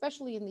 but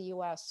especially in the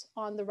US,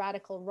 on the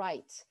radical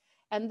right.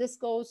 And this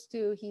goes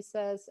to, he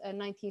says,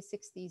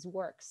 1960s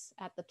works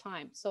at the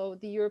time. So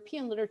the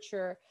European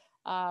literature,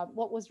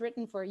 what was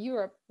written for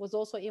Europe, was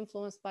also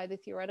influenced by the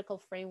theoretical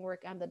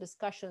framework and the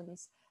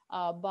discussions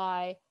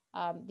by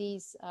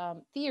these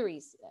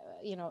theories,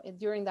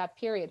 during that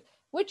period.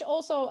 Which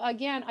also,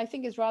 again, I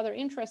think is rather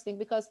interesting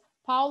because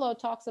Paulo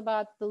talks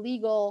about the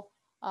legal,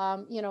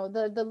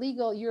 the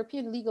legal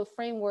European legal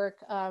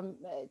framework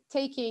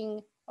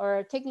taking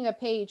a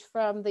page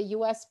from the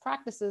US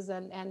practices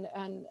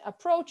and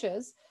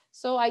approaches.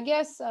 So I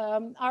guess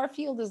our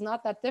field is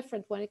not that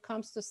different when it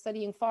comes to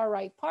studying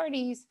far-right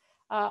parties.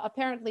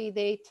 Apparently,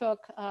 they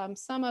took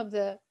some of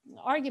the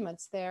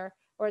arguments there,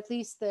 or at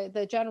least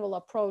the general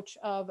approach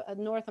of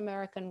North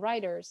American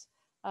writers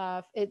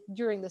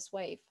during this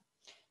wave.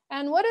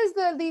 And what is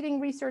the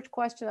leading research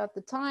question at the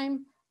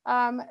time?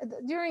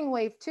 During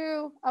wave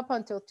 2 up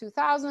until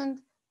 2000,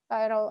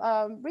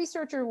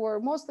 researchers were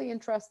mostly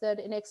interested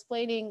in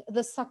explaining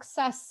the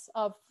success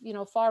of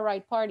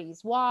far-right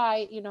parties.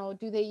 Why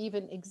do they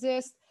even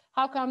exist?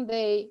 How come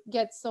they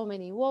get so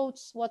many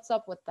votes? What's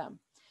up with them?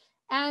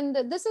 And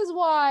this is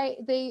why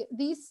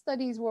these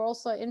studies were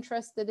also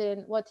interested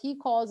in what he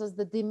calls as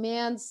the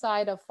demand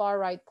side of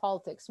far-right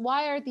politics.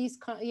 Why are these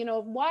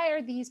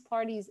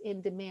parties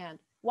in demand?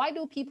 Why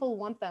do people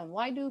want them?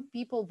 Why do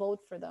people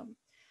vote for them?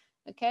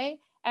 Okay.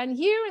 And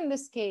here in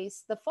this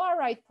case, the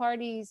far-right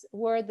parties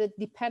were the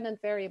dependent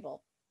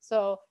variable.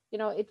 So,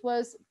 it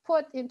was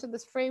put into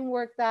this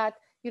framework that,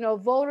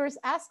 voters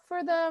ask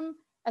for them.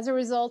 As a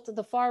result,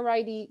 the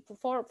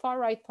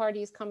far-right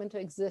parties come into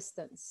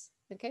existence.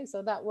 Okay.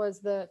 So that was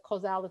the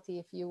causality,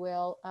 if you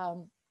will,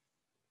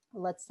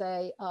 let's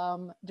say,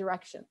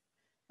 direction.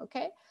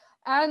 Okay.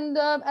 And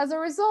as a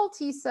result,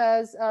 he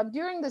says,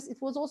 it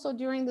was also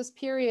during this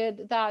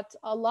period that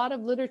a lot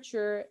of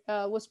literature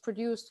was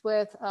produced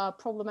with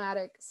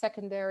problematic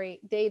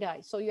secondary data.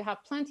 So you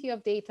have plenty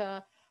of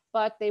data,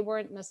 but they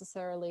weren't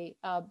necessarily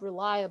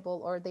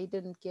reliable, or they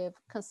didn't give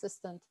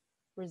consistent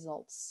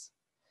results.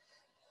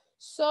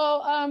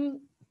 So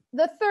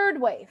the third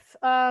wave.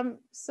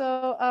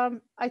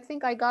 I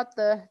think I got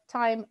the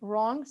time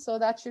wrong. So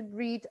that should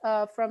read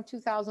from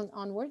 2000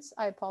 onwards.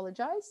 I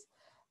apologize.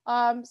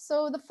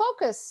 So the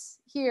focus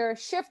here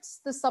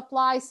shifts the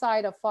supply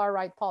side of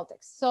far-right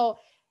politics. So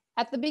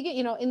at the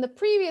beginning, in the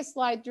previous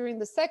slide, during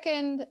the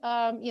second,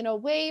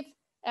 wave,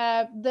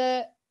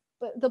 the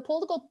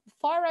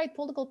far-right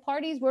political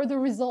parties were the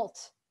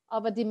result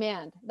of a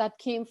demand that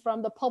came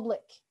from the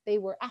public. They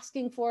were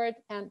asking for it,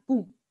 and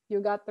boom, you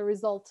got the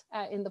result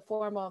in the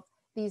form of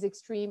these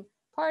extreme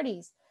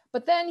parties.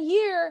 But then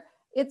here,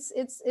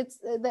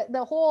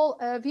 the whole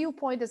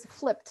viewpoint is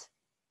flipped.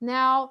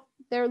 Now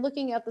they're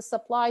looking at the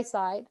supply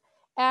side,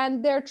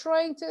 and they're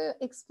trying to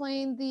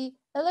explain the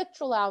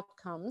electoral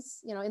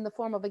outcomes, in the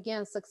form of,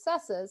 again,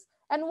 successes.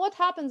 And what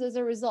happens as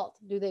a result?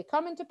 Do they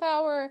come into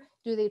power?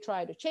 Do they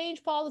try to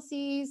change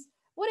policies?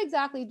 What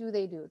exactly do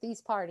they do,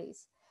 these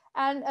parties?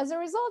 And as a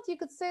result, you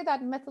could say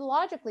that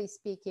methodologically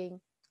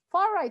speaking,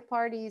 far-right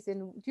parties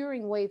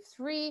during wave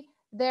 3,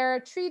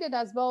 they're treated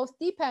as both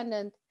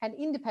dependent and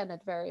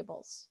independent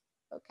variables,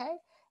 okay?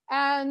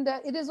 And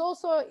it is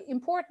also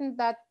important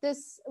that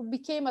this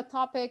became a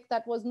topic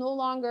that was no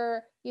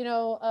longer,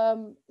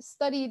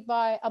 studied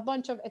by a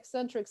bunch of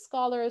eccentric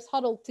scholars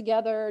huddled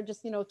together,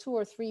 just, 2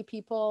 or 3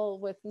 people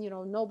with,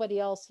 nobody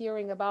else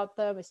hearing about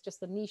them. It's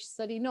just a niche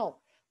study. No,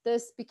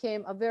 this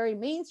became a very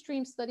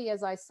mainstream study.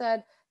 As I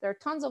said, there are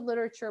tons of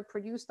literature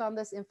produced on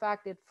this. In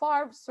fact, it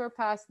far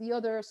surpassed the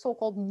other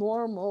so-called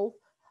normal,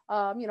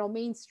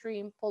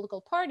 mainstream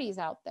political parties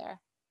out there.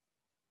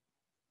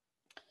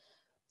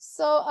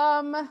 So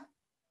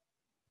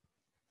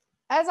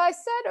as I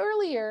said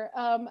earlier,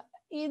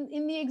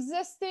 in the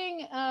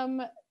existing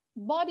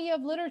body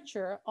of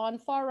literature on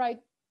far-right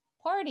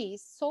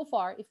parties so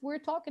far, if we're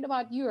talking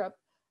about Europe,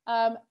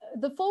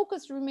 the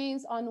focus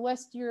remains on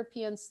West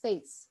European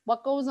states,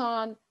 what goes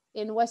on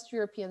in West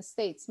European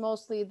states.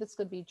 Mostly this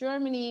could be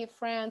Germany,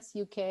 France,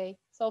 UK,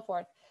 so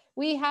forth.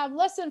 We have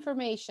less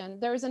information.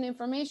 There's an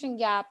information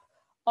gap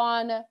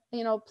on,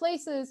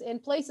 places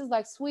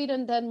like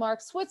Sweden,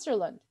 Denmark,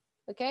 Switzerland,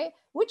 okay?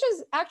 Which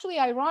is actually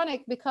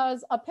ironic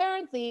because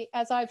apparently,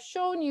 as I've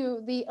shown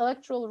you the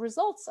electoral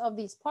results of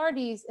these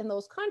parties in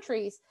those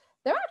countries,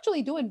 they're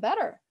actually doing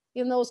better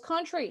in those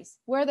countries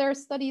where they're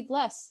studied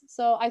less.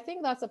 So I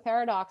think that's a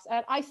paradox.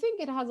 And I think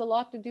it has a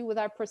lot to do with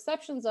our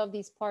perceptions of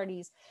these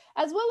parties,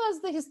 as well as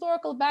the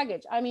historical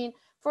baggage. I mean,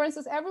 for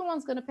instance,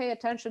 everyone's going to pay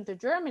attention to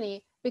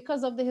Germany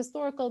because of the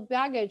historical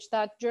baggage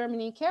that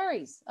Germany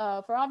carries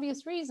for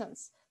obvious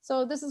reasons.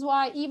 So this is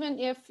why even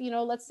if,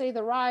 let's say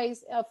the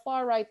rise of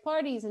far-right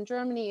parties in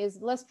Germany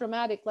is less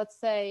dramatic, let's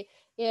say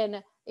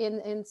in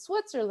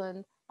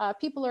Switzerland,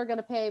 people are going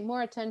to pay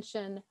more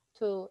attention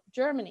to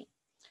Germany.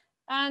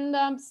 And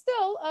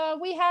still,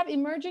 we have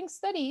emerging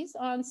studies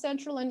on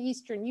Central and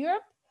Eastern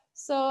Europe.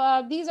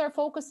 So these are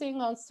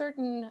focusing on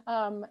certain,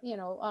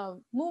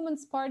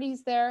 movements,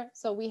 parties there.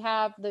 So we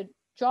have the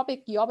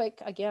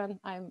Jobbik, again,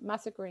 I'm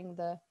massacring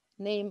the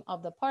name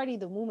of the party,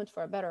 the Movement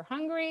for a Better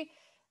Hungary,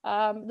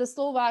 the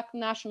Slovak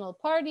National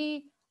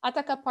Party,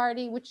 Ataka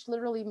Party, which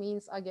literally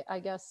means, I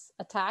guess,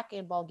 attack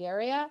in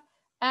Bulgaria,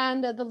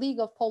 and the League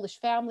of Polish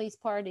Families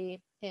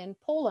Party in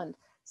Poland.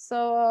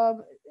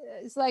 So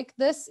it's like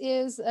this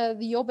is the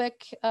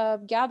Jobbik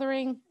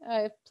gathering.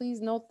 Please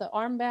note the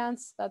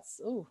armbands.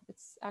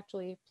 It's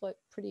actually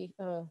pretty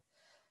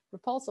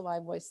repulsive, I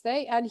would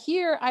say. And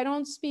here I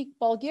don't speak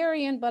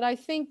Bulgarian, but I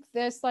think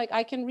there's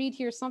I can read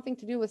here something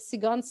to do with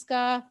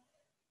Siganska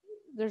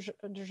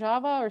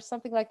Država or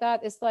something like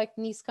that. It's like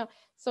Niska.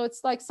 So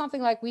it's like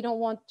something like we don't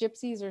want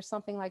gypsies or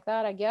something like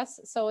that, I guess.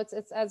 So it's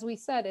as we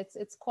said,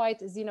 it's quite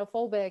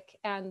xenophobic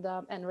and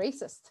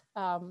racist,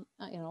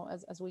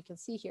 as we can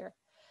see here.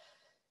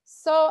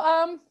 So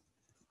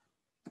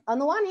on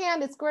the one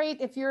hand, it's great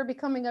if you're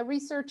becoming a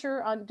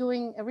researcher on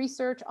doing a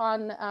research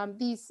on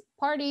these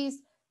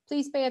parties.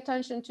 Please pay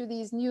attention to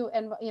these new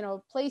and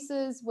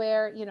places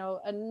where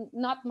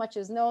not much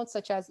is known,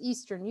 such as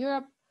Eastern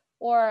Europe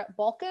or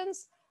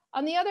Balkans.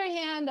 On the other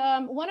hand,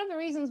 one of the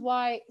reasons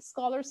why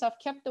scholars have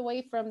kept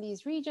away from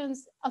these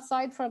regions,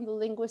 aside from the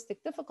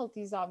linguistic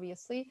difficulties,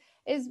 obviously,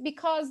 is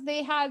because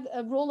they had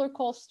a roller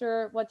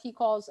coaster, what he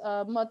calls,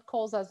 Mud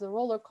calls as the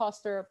roller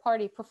coaster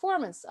party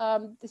performance.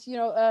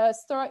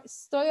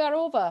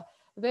 Stoyarova,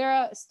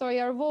 Vera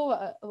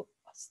Stoyarova,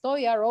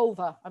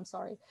 I'm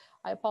sorry,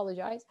 I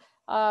apologize,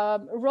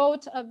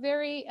 wrote a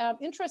very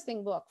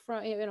interesting book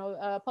from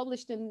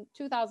published in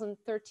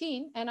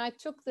 2013, and I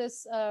took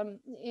this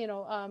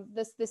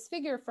this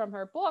figure from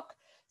her book.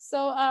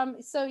 So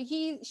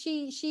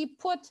she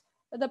put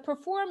the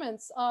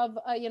performance of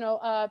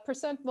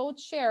percent vote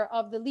share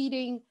of the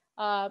leading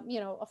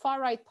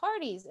far-right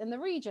parties in the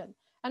region.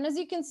 And as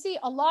you can see,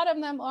 a lot of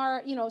them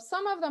are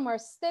some of them are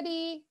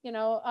steady,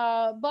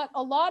 but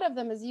a lot of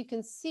them, as you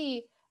can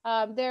see,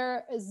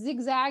 they're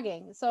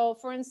zigzagging. So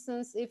for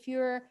instance, if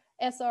you're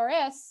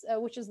SRS,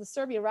 which is the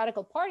Serbian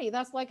Radical Party,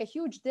 that's like a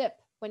huge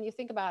dip when you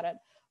think about it.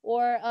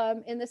 Or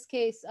in this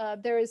case,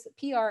 there is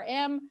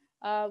PRM,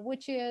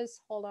 which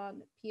is, hold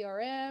on,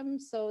 PRM.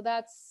 So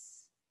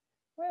that's,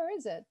 where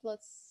is it?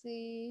 Let's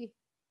see.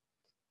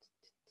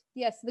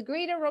 Yes, the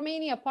Greater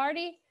Romania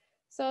Party.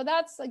 So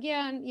that's,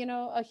 again,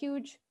 a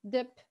huge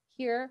dip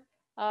here.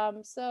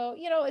 So,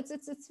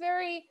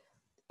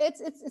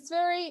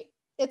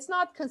 it's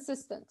not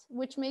consistent,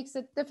 which makes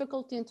it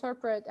difficult to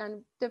interpret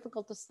and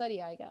difficult to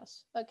study, I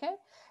guess. Okay.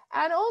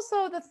 And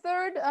also the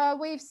third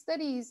wave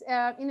studies,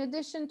 in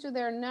addition to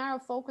their narrow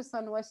focus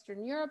on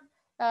Western Europe,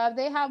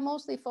 they have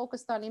mostly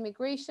focused on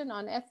immigration,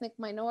 on ethnic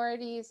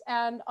minorities,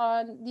 and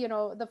on,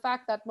 the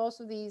fact that most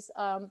of these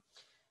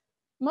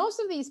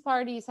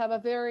parties have a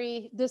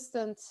very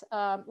distant,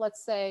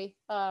 let's say,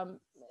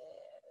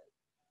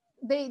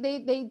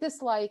 they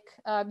dislike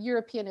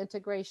European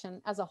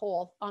integration as a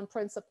whole on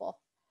principle.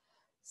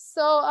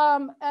 So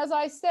as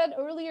I said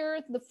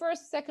earlier, the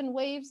first, second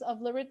waves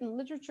of written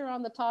literature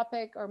on the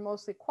topic are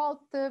mostly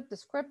qualitative,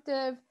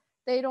 descriptive.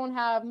 They don't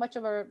have much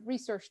of a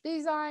research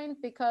design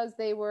because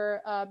they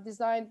were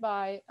designed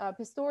by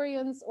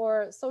historians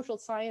or social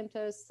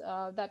scientists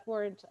that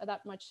weren't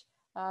that much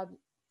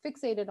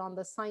fixated on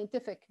the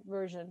scientific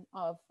version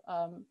of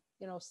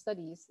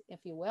studies,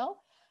 if you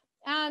will.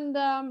 And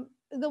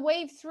the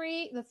wave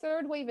three, the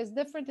third wave, is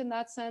different in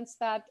that sense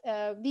that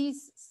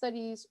these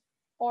studies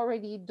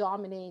already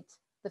dominate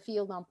the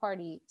field on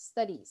party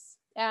studies.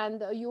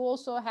 And you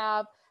also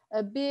have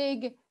a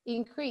big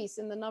increase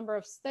in the number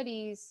of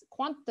studies,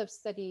 quantitative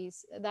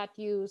studies, that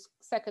use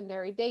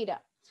secondary data.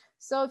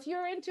 So if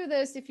you're into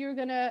this, if you're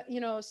gonna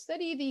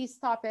study these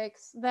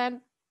topics,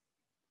 then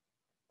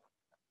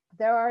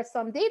there are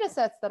some data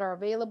sets that are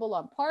available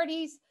on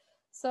parties.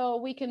 So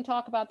we can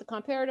talk about the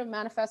Comparative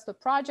Manifesto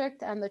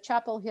Project and the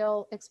Chapel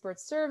Hill Expert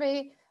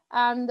Survey.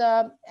 And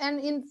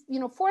in,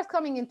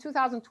 forthcoming in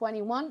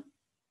 2021,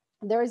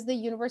 there is the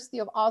University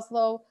of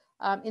Oslo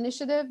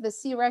initiative, the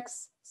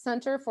CREX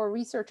Center for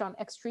Research on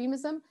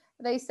Extremism.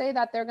 They say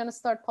that they're going to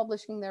start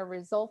publishing their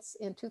results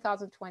in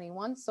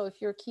 2021. So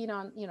if you're keen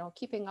on,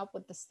 keeping up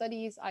with the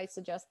studies, I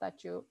suggest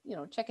that you,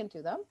 check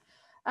into them.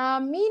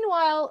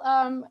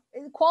 Meanwhile,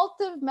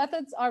 qualitative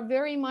methods are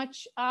very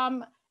much,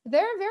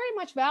 they're very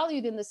much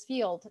valued in this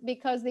field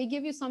because they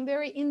give you some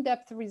very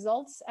in-depth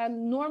results.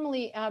 And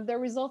normally their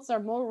results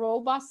are more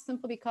robust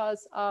simply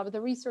because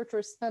the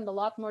researchers spend a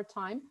lot more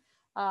time,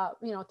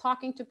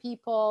 talking to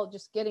people,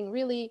 just getting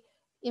really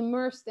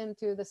immersed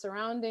into the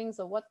surroundings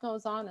of what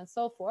goes on and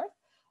so forth.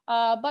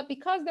 But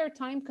because they're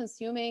time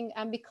consuming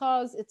and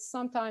because it's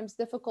sometimes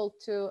difficult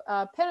to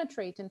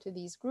penetrate into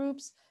these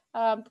groups,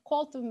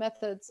 qualitative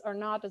methods are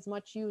not as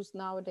much used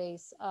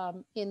nowadays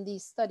in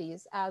these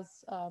studies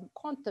as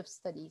quantitative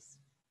studies.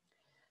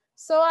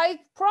 So I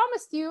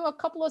promised you a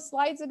couple of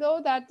slides ago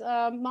that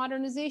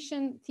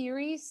modernization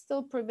theories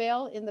still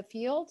prevail in the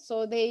field.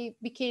 So they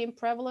became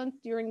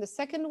prevalent during the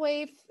second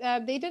wave.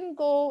 They didn't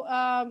go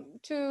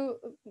to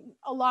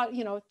a lot,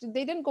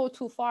 they didn't go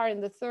too far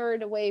in the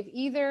third wave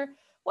either.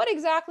 What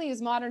exactly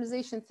is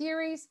modernization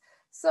theories?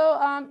 So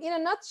in a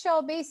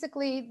nutshell,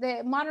 basically,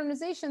 the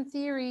modernization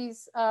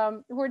theories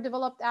were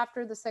developed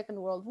after the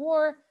Second World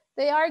War.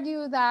 They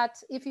argue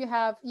that if you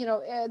have,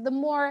 the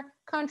more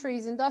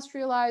countries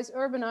industrialize,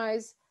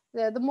 urbanize,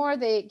 the more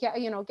they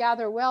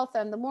gather wealth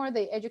and the more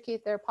they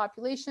educate their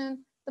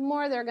population, the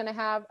more they're going to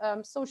have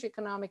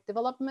socioeconomic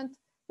development,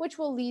 which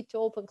will lead to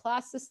open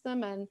class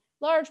system and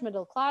large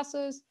middle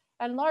classes.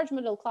 And large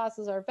middle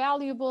classes are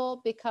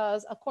valuable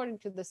because, according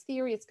to this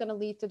theory, it's going to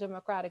lead to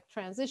democratic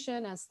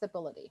transition and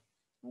stability.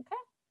 Okay.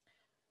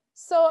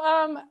 So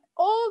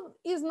all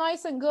is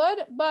nice and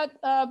good, but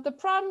the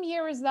problem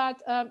here is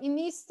that in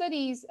these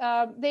studies,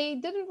 they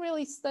didn't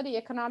really study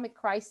economic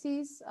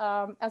crises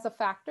as a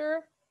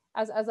factor,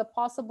 as a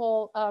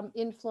possible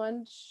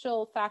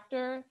influential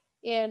factor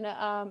in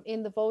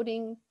the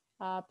voting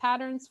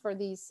patterns for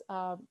these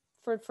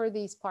for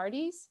these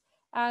parties.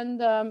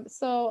 And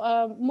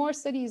so more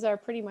studies are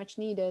pretty much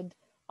needed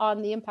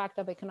on the impact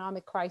of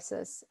economic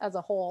crisis as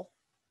a whole.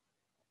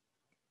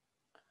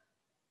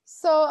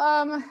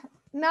 So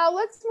now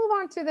let's move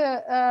on to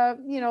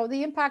the,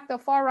 the impact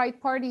of far-right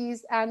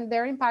parties and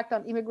their impact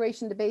on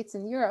immigration debates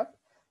in Europe.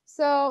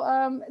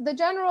 So the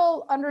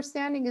general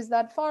understanding is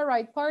that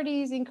far-right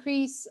parties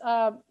increase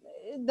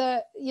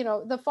the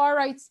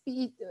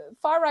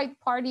far-right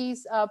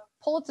parties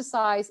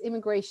politicize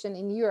immigration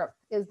in Europe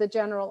is the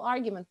general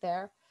argument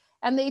there.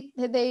 And they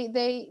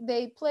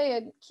play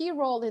a key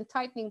role in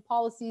tightening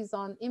policies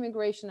on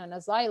immigration and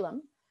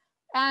asylum.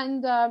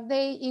 And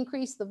they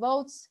increase the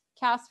votes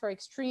cast for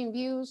extreme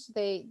views.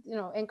 They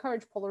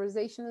encourage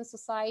polarization in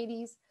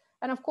societies.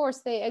 And of course,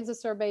 they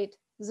exacerbate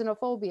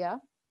xenophobia.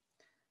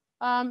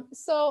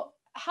 So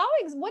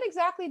what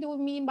exactly do we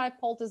mean by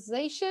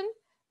politicization?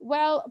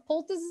 Well,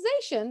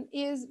 politicization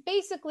is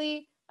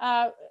basically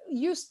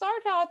you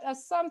start out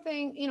as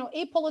something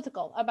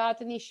apolitical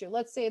about an issue.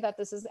 Let's say that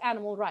this is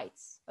animal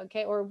rights,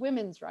 okay, or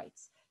women's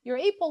rights. You're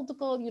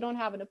apolitical, you don't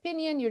have an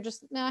opinion, you're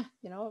just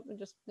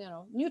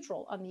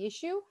neutral on the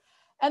issue.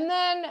 And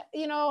then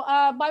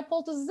by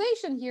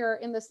politicization here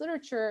in this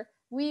literature,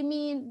 we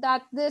mean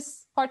that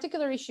this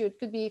particular issue, it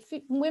could be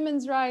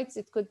women's rights,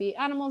 it could be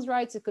animals'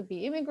 rights, it could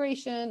be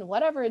immigration,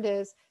 whatever it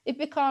is, it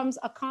becomes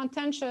a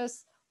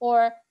contentious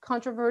or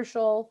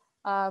controversial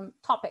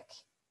topic,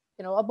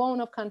 a bone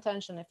of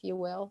contention, if you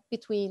will,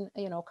 between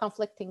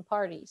conflicting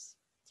parties.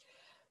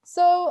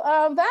 So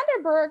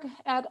Vanderberg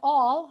et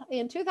al.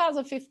 In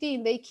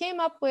 2015, they came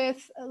up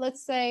with,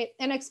 let's say,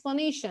 an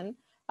explanation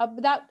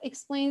that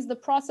explains the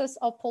process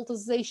of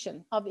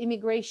politicization of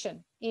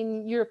immigration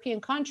in European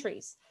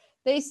countries.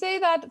 They say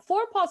that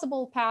 4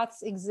 possible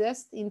paths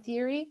exist in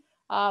theory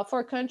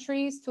for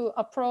countries to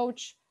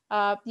approach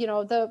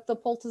the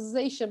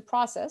politicization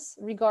process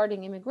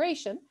regarding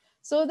immigration.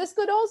 So this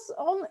could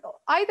also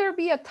either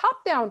be a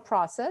top-down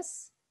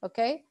process,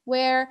 okay,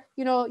 where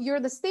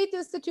you're the state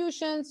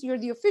institutions, you're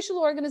the official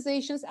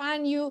organizations,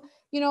 and you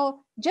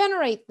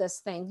generate this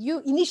thing,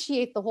 you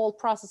initiate the whole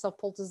process of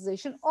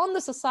politicization on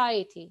the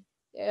society,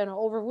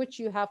 over which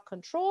you have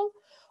control.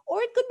 Or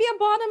it could be a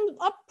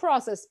bottom-up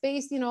process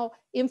based,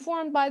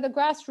 informed by the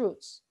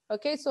grassroots.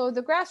 Okay, so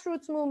the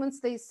grassroots movements,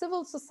 the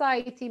civil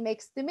society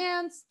makes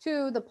demands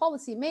to the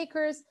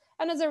policymakers,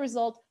 and as a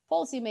result,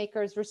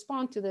 policymakers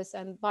respond to this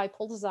and by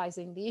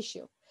politicizing the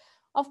issue.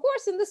 Of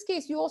course, in this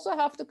case, you also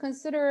have to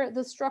consider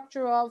the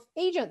structure of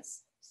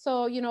agents.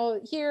 So,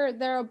 here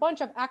there are a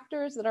bunch of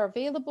actors that are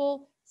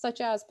available, such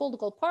as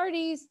political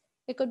parties,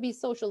 it could be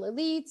social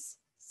elites,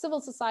 civil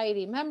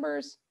society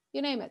members,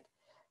 you name it.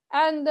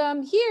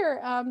 And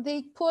here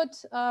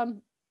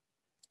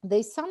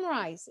they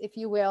summarize, if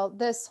you will,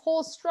 this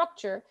whole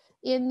structure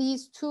in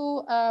these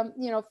two,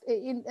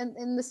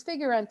 in this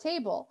figure and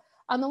table.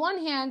 On the one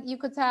hand, you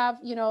could have,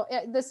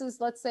 this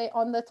is, let's say,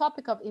 on the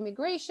topic of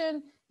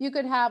immigration, you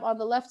could have on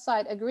the left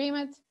side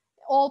agreement,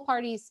 all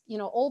parties,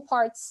 all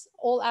parts,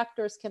 all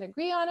actors can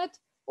agree on it,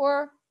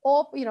 or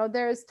all,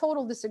 there's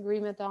total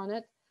disagreement on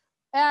it.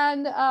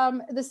 And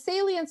the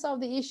salience of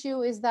the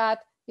issue is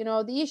that,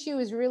 the issue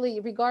is really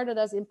regarded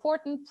as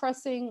important,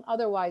 pressing,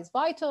 otherwise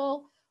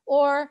vital,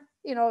 or,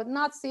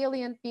 not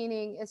salient,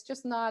 meaning it's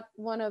just not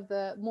one of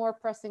the more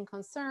pressing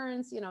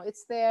concerns.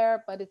 It's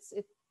there, but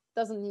it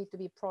doesn't need to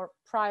be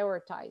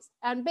prioritized.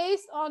 And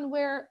based on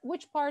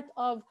which part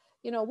of,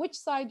 which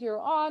side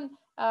you're on,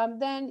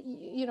 then,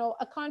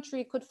 a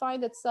country could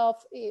find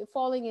itself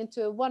falling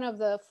into one of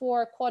the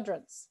four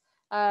quadrants,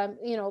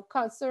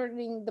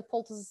 concerning the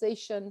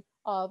politicization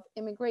of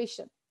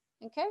immigration.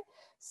 Okay,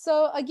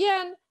 so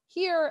again,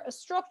 here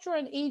structure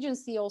and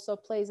agency also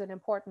plays an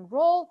important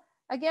role.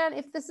 Again,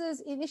 if this is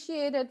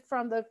initiated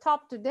from the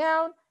top to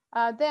down,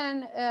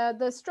 then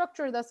the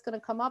structure that's going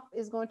to come up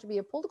is going to be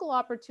a political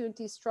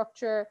opportunity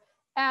structure,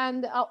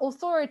 and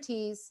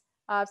authorities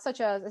such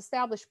as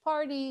established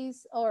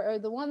parties or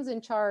the ones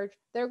in charge,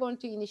 they're going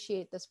to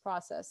initiate this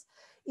process.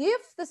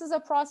 If this is a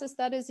process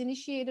that is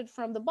initiated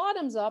from the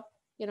bottoms up,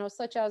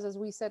 such as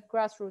we said,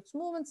 grassroots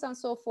movements and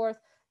so forth,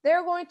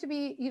 they're going to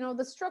be,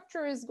 the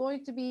structure is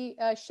going to be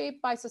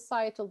shaped by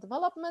societal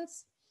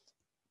developments,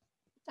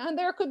 and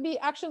there could be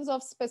actions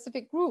of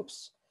specific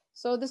groups.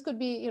 So this could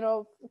be,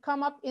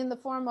 come up in the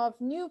form of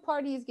new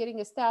parties getting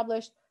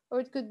established, or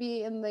it could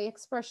be in the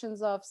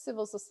expressions of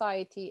civil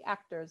society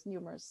actors,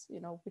 numerous,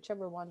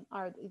 whichever one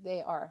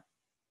they are.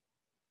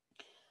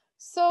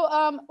 So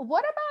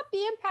what about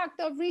the impact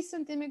of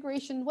recent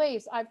immigration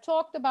waves? I've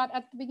talked about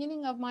at the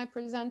beginning of my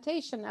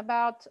presentation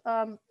about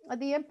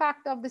the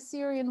impact of the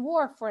Syrian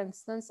war, for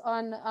instance,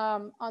 on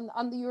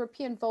the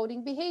European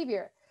voting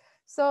behavior.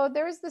 So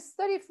there is this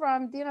study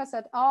from Dinas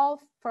et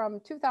al. From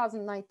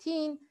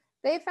 2019.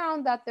 They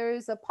found that there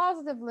is a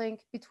positive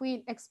link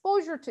between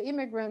exposure to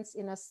immigrants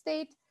in a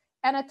state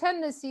and a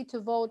tendency to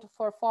vote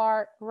for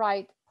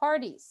far-right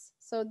parties.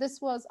 So this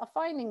was a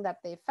finding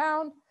that they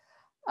found.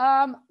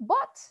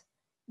 But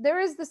there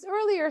is this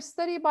earlier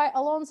study by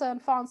Alonso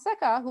and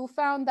Fonseca who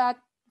found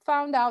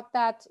out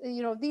that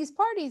these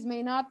parties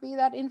may not be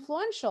that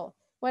influential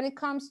when it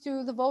comes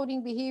to the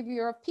voting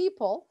behavior of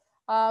people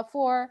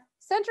for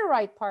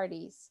center-right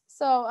parties.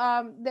 So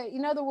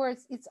in other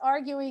words, it's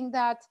arguing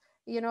that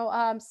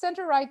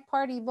center-right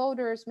party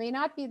voters may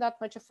not be that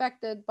much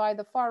affected by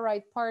the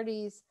far-right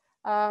parties'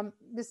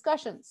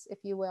 discussions,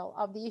 if you will,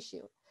 of the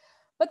issue.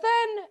 But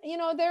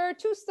then, there are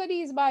two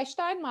studies by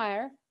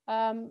Steinmeier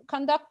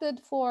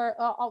conducted for,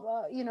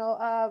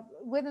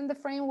 within the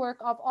framework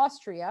of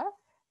Austria.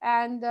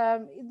 And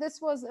this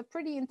was a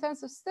pretty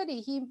intensive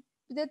study. He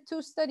did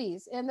two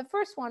studies. And the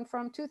first one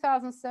from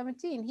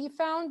 2017, he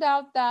found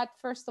out that,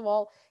 first of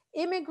all,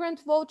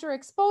 immigrant voter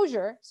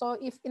exposure. So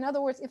in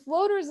other words, if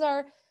voters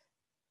are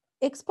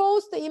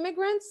exposed to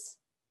immigrants,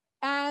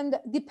 and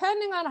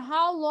depending on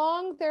how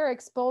long they're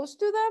exposed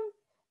to them,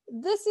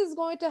 this is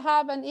going to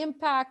have an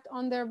impact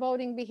on their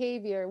voting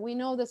behavior. We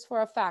know this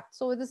for a fact.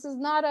 So this is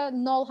not a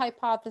null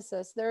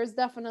hypothesis. There is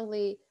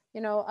definitely,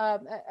 a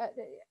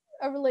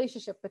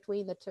relationship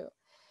between the two.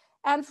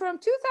 And from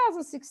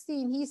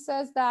 2016, he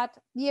says that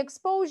the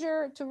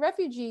exposure to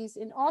refugees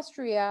in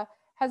Austria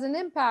has an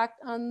impact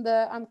on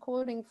the, I'm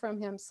quoting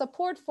from him,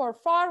 support for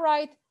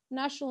far-right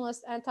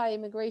nationalist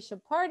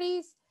anti-immigration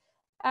parties.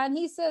 And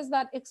he says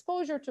that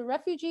exposure to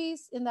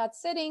refugees in that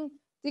setting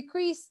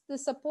decreased the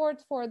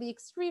support for the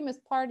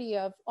extremist party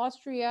of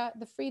Austria,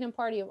 the Freedom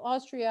Party of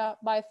Austria,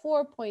 by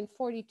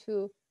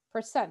 4.42%.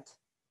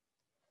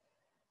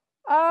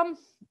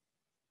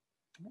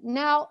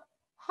 Now,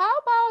 how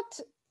about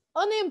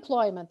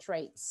unemployment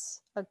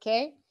rates,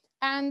 okay,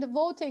 and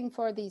voting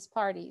for these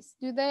parties?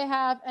 Do they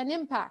have an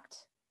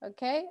impact,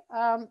 okay?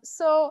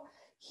 So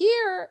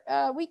here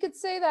we could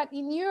say that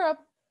in Europe,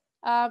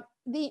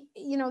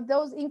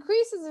 those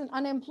increases in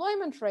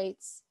unemployment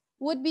rates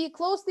would be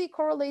closely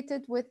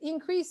correlated with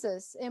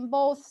increases in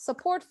both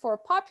support for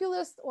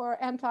populist or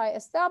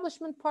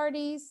anti-establishment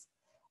parties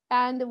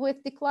and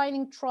with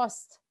declining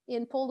trust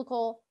in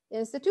political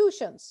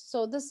institutions.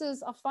 So this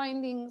is a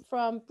finding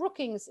from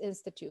Brookings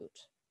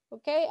Institute,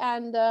 okay?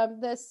 And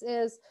this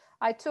is,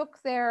 I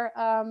took their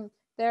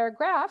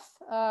graph,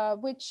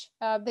 which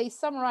they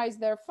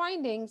summarized their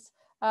findings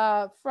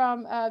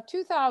from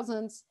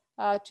 2000s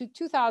to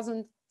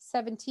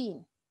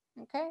 2017,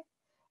 okay?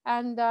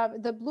 And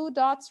the blue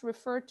dots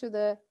refer to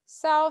the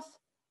south,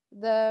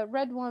 the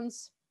red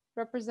ones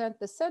represent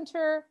the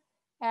center,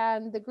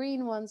 and the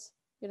green ones,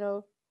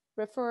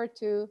 refer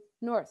to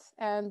north.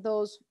 And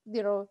those,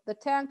 the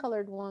tan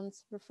colored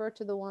ones refer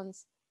to the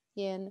ones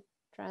in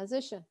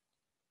transition.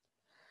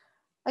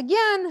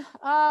 Again,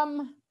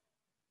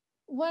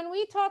 when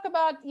we talk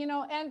about,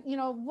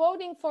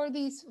 voting for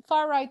these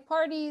far-right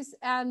parties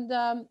and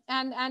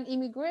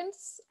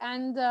immigrants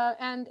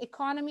and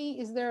economy,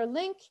 is there a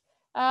link?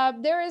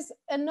 There is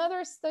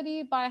another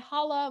study by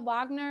Halle,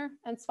 Wagner,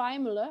 and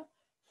Zweimüller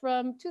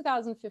from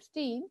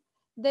 2015.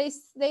 They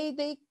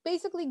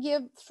basically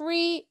give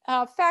three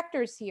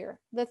factors here.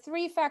 The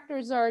three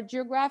factors are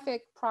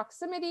geographic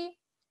proximity,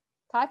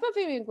 type of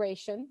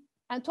immigration,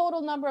 and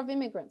total number of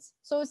immigrants.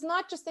 So it's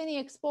not just any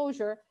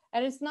exposure,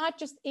 and it's not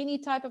just any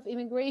type of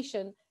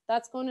immigration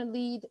that's going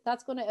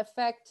to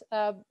affect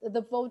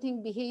the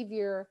voting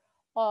behavior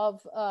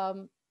of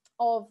the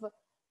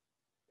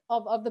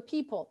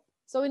people.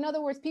 So in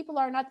other words, people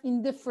are not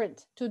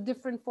indifferent to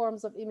different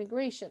forms of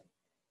immigration.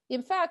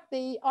 In fact,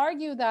 they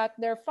argue that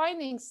their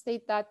findings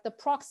state that the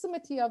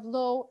proximity of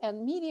low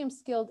and medium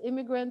skilled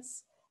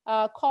immigrants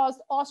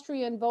caused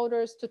Austrian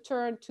voters to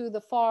turn to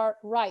the far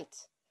right.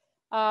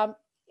 The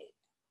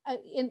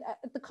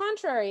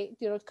contrary,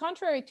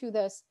 contrary to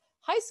this,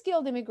 high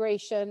skilled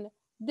immigration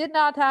did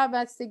not have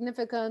a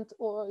significant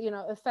or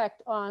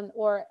effect on,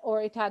 or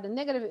it had a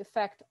negative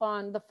effect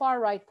on the far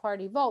right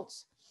party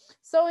votes.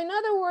 So in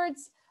other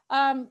words,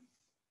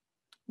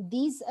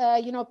 these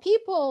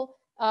people,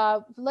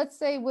 let's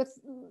say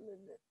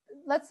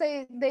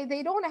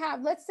they don't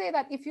have, let's say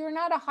that if you're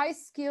not a high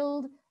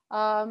skilled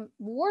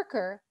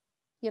worker,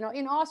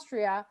 in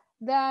Austria,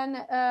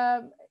 then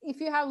if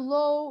you have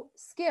low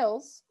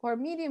skills or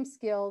medium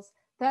skills,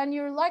 then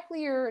you're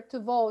likelier to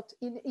vote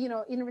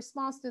in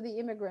response to the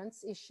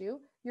immigrants issue.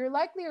 You're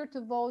likelier to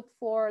vote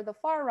for the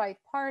far right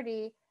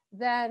party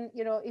than,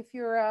 if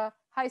you're a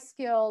high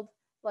skilled,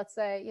 let's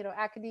say,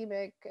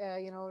 academic,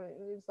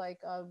 it's like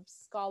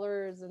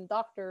scholars and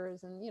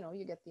doctors, and,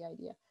 you get the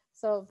idea.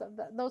 So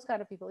those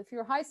kind of people, if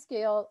you're high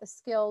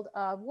skilled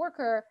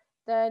worker,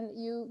 then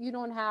you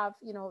don't have,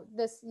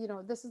 this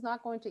is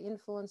not going to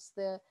influence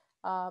the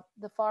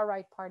far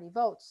right party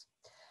votes.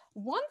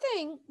 One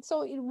thing,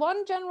 so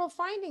one general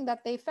finding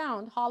that they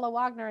found, Halle,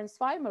 Wagner, and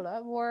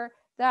Zweimüller, were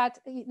that,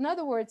 in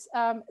other words,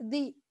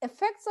 the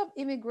effects of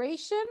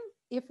immigration,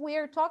 if we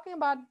are talking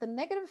about the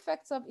negative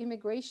effects of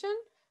immigration,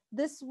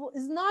 this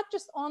is not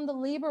just on the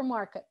labor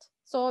market.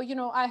 So,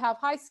 I have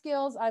high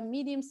skills, I'm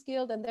medium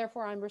skilled, and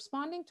therefore I'm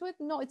responding to it.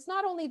 No, it's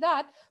not only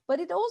that, but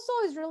it also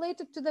is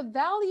related to the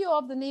value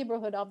of the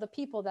neighborhood, of the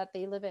people that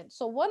they live in.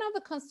 So one of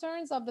the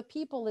concerns of the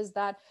people is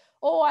that,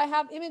 oh, I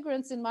have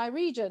immigrants in my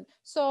region,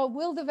 so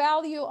will the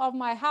value of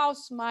my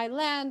house, my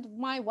land,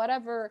 my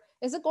whatever,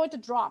 is it going to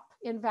drop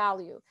in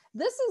value?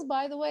 This is,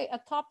 by the way, a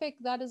topic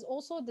that is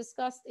also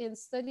discussed in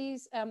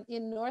studies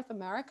in North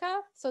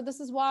America. So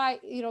this is why,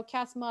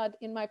 Cass Mudd,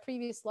 in my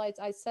previous slides,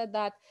 I said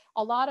that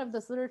a lot of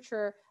this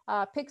literature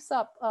picks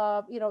up,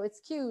 its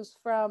cues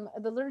from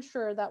the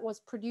literature that was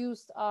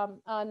produced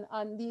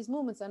on these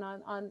movements and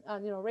on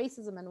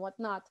racism and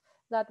whatnot,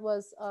 that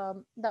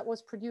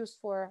was produced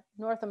for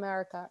North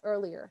America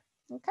earlier.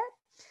 Okay,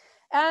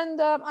 and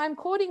I'm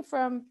quoting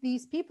from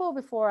these people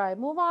before I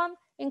move on.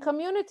 In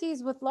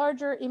communities with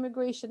larger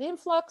immigration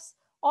influx,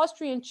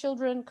 Austrian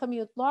children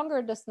commute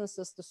longer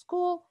distances to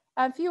school,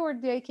 and fewer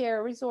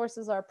daycare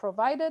resources are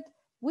provided.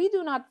 We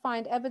do not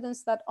find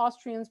evidence that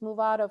Austrians move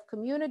out of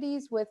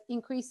communities with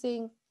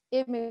increasing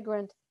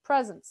immigrant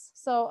presence.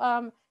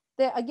 So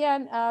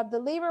again, the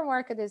labor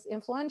market is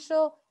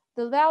influential.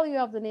 The value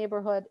of the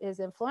neighborhood is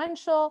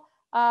influential.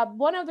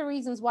 One of the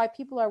reasons why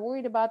people are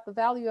worried about the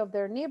value of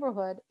their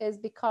neighborhood is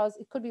because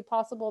it could be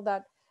possible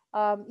that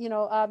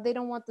they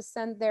don't want to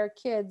send their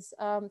kids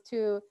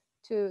to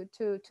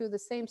the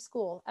same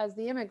school as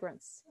the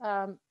immigrants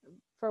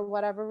for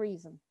whatever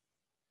reason.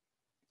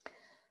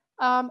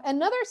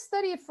 Another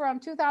study from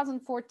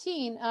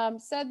 2014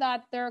 said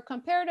that there are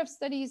comparative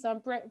studies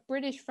on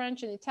British,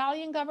 French, and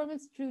Italian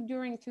governments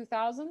during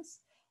 2000s.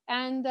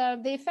 And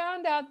they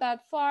found out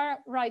that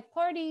far-right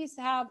parties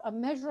have a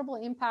measurable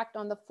impact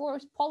on the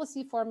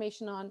policy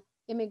formation on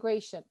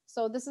immigration.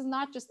 So this is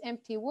not just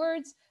empty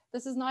words.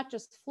 This is not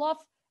just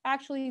fluff.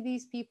 Actually,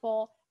 these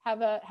people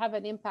have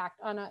an impact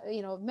on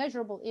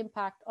measurable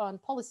impact on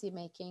policy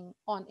making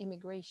on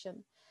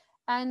immigration.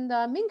 And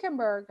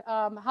Minkenberg,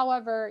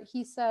 however,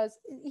 he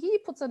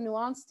puts a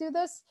nuance to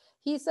this.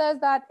 He says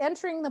that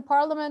entering the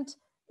parliament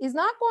is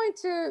not going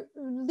to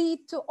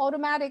lead to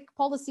automatic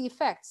policy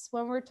effects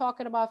when we're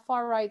talking about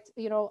far-right,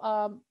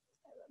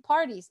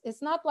 parties.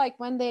 It's not like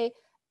when they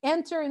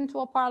enter into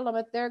a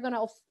parliament, they're going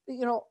to,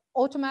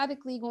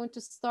 automatically going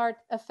to start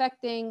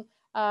affecting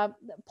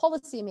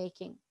policy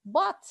making.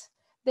 But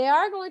they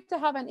are going to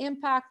have an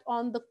impact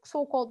on the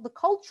so-called the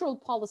cultural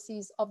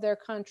policies of their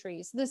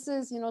countries. This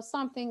is,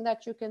 something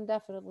that you can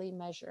definitely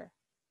measure.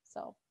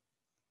 So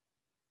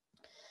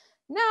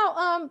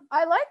now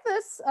I like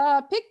this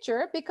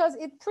picture because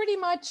it pretty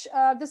much,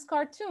 this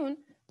cartoon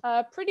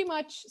pretty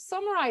much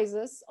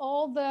summarizes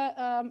all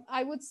the,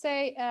 I would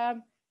say,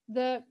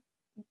 the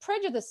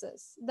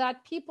prejudices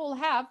that people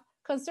have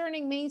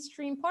concerning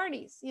mainstream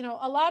parties.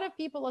 A lot of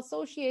people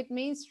associate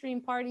mainstream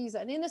parties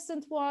as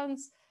innocent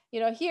ones.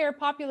 Here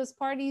populist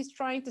parties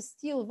trying to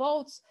steal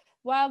votes,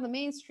 while the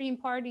mainstream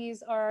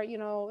parties are,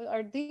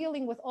 are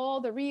dealing with all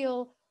the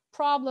real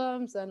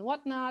problems and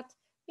whatnot.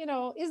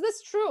 Is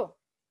this true?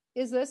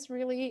 Is this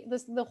really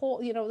the whole,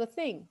 the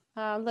thing?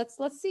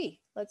 Let's see.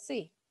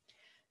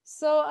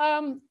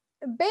 So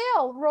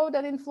Bale wrote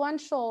an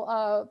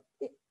influential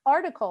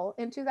article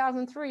in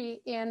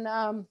 2003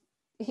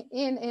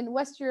 in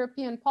West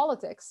European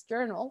Politics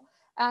Journal,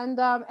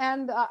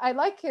 I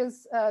like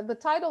his the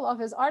title of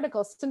his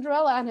article,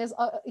 Cinderella and his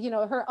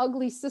her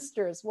ugly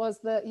sisters, was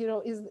the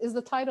is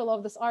the title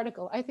of this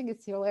article. I think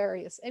it's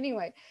hilarious.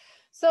 Anyway,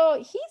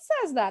 so he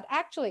says that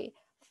actually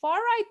far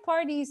right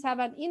parties have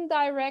an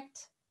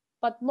indirect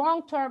but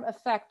long-term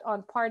effect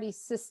on party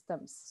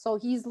systems. So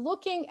he's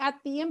looking at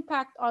the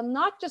impact on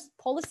not just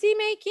policy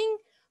making,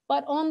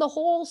 but on the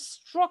whole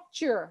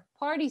structure,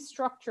 party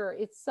structure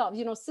itself,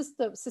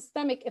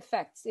 systemic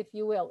effects, if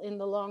you will, in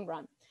the long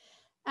run.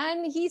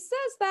 And he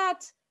says that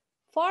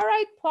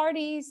far-right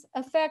parties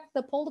affect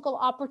the political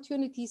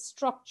opportunity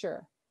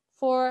structure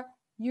for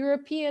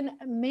European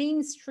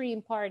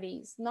mainstream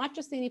parties, not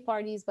just any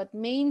parties, but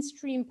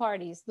mainstream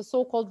parties, the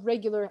so-called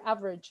regular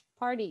average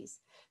parties.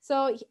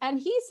 So, and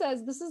he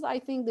says, this is, I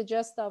think, the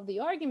gist of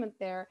the argument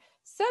there,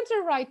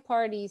 center-right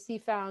parties, he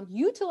found,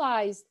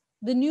 utilized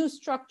the new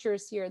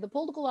structures here, the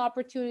political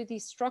opportunity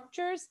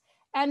structures,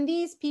 and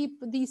these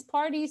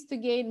parties to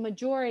gain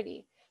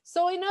majority.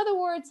 So in other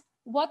words,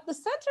 what the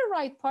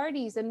center-right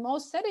parties in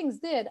most settings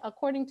did,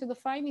 according to the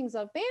findings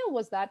of Bale,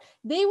 was that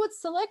they would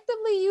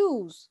selectively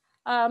use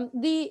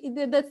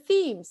the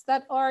themes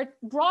that are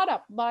brought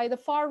up by the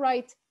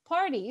far-right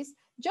parties,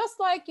 just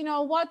like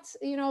what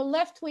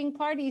left-wing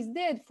parties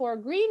did for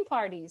green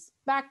parties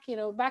back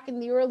in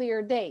the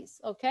earlier days.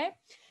 Okay.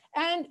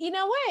 And in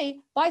a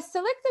way, by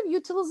selective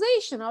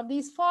utilization of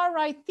these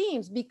far-right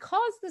themes,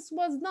 because this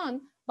was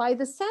done by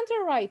the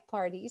center-right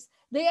parties,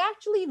 they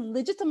actually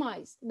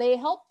they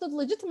helped to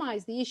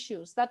legitimize the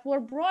issues that were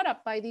brought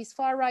up by these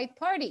far-right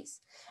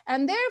parties.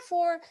 And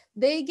therefore,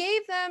 they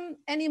gave them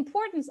an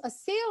importance, a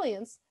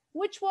salience,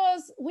 which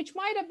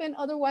might have been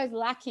otherwise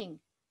lacking,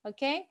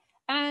 okay?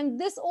 And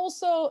this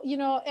also,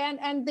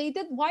 and they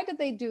did, why did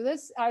they do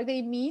this? Are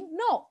they mean?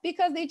 No,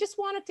 because they just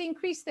wanted to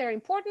increase their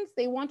importance.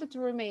 They wanted to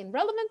remain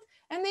relevant.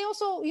 And they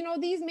also,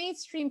 these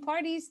mainstream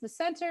parties, the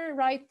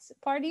center-right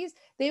parties,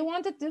 they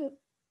wanted to,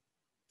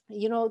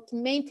 to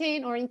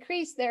maintain or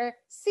increase their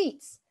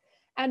seats.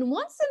 And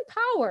once in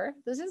power,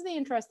 this is the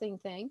interesting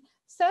thing,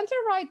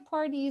 center-right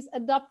parties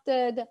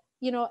adopted,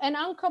 an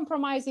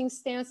uncompromising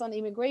stance on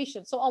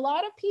immigration. So a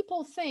lot of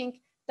people think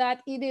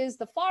that it is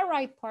the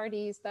far-right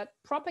parties that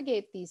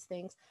propagate these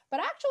things, but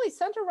actually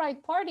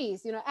center-right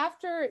parties,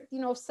 after,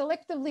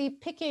 selectively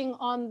picking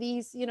on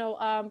these,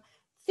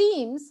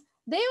 themes,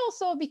 they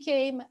also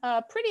became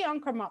pretty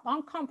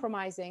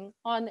uncompromising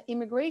on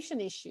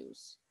immigration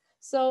issues.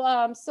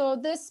 So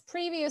this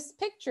previous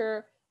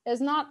picture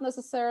is not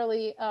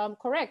necessarily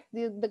correct.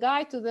 The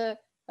guy to the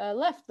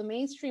left, the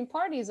mainstream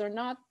parties, are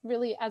not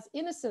really as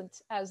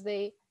innocent as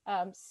they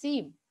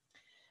seem.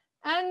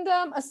 And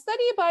a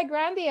study by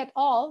Grandi et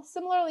al.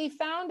 Similarly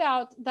found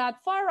out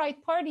that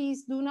far-right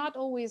parties do not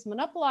always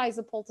monopolize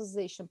the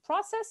politicization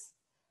process,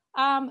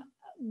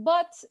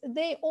 but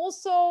they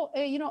also,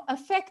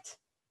 affect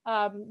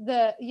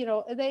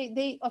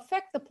they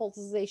affect the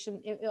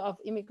politicization of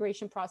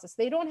immigration process.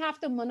 They don't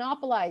have to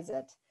monopolize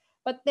it,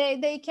 but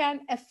they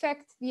can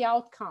affect the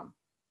outcome,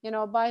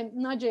 by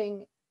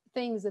nudging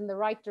things in the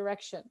right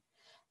direction.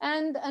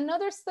 And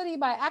another study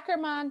by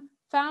Ackerman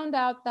found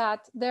out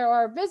that there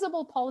are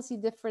visible policy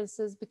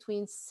differences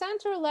between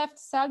center-left,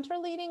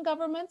 center-leaning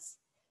governments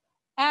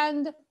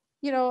and,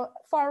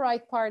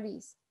 far-right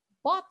parties.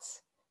 But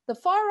the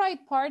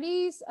far-right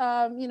parties,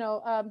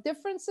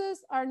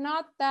 differences are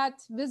not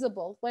that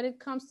visible when it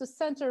comes to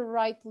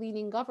center-right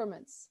leaning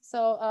governments.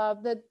 So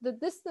the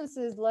distance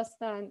is less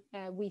than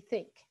we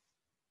think.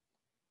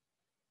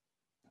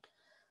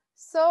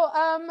 So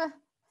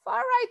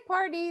far-right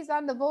parties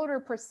and the voter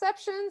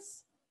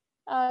perceptions.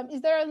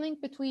 Is there a link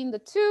between the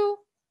two?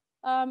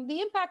 The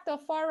impact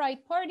of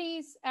far-right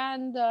parties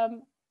and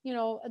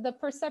the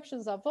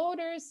perceptions of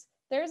voters.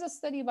 There's a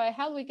study by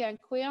Helwig and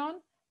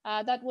Queon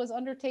that was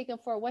undertaken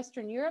for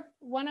Western Europe.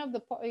 One of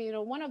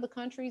the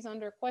countries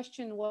under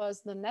question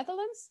was the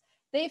Netherlands.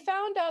 They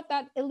found out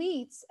that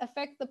elites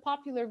affect the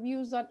popular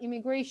views on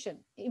immigration.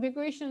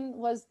 Immigration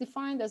was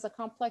defined as a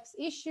complex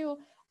issue,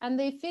 and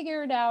they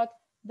figured out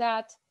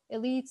that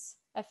elites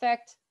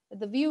affect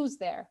the views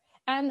there.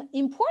 And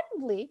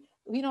importantly,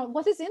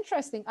 what is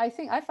interesting, I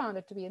think I found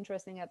it to be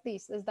interesting at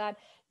least, is that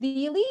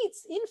the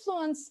elites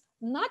influence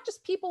not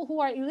just people who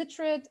are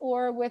illiterate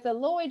or with a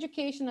low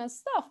education and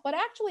stuff, but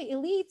actually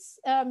elites,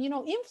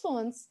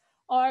 influence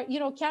or,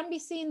 can be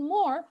seen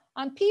more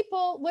on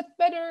people with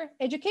better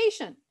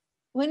education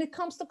when it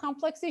comes to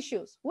complex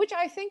issues, which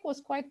I think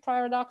was quite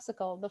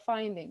paradoxical, the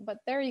finding, but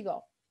there you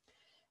go.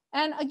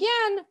 And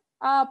again,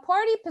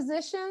 party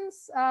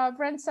positions,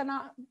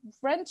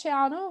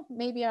 Vrenciano,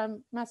 maybe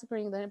I'm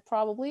massacring them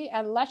probably,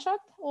 and Leshot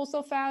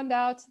also found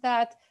out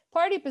that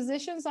party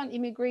positions on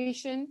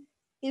immigration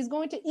is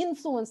going to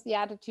influence the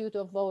attitude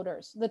of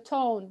voters, the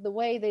tone, the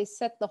way they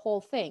set the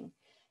whole thing.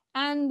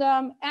 And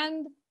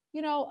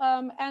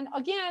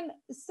again,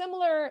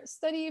 similar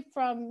study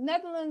from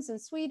Netherlands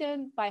and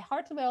Sweden by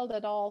Harteveld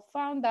et al.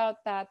 Found out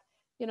that,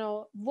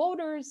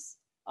 voters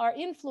are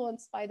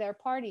influenced by their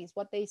parties,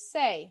 what they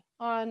say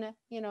on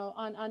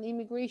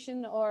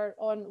immigration or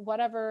on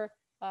whatever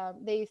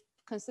they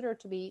consider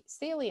to be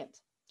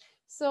salient.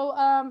 So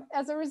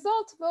as a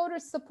result,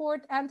 voters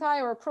support anti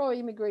or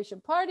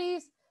pro-immigration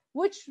parties,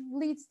 which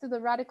leads to the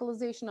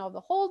radicalization of the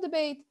whole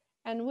debate,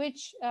 and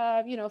which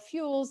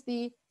fuels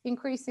the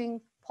increasing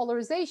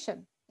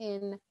polarization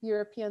in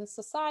European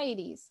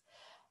societies.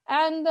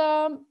 And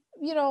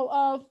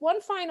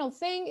one final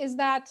thing is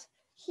that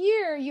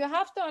here you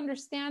have to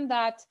understand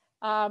that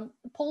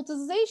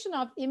politicization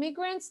of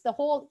immigrants, the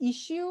whole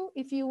issue,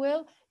 if you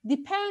will,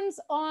 depends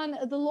on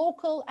the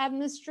local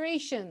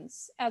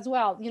administrations as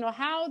well,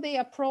 how they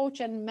approach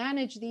and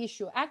manage the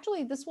issue.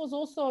 Actually, this was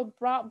also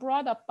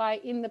brought up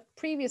in the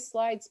previous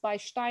slides by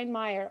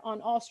Steinmeier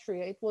on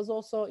Austria. It was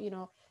also,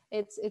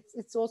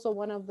 it's also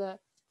one of the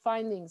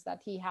findings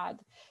that he had.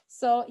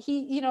 So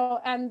he,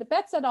 and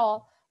Betts et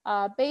al.,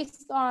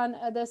 based on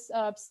this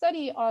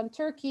study on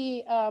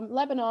Turkey,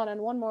 Lebanon,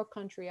 and one more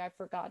country, I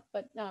forgot,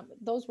 but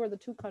those were the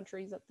two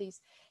countries at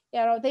least.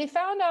 They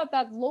found out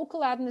that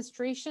local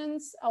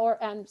administrations,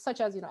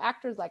 such as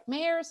actors like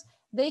mayors,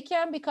 they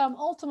can become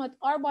ultimate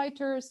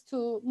arbiters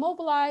to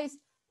mobilize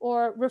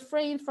or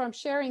refrain from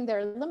sharing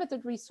their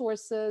limited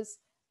resources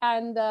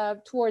and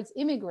towards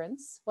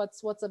immigrants,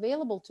 what's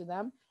available to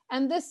them.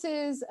 And this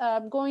is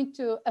going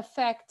to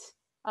affect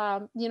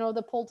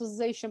the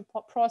politicization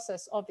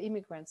process of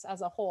immigrants as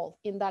a whole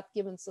in that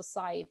given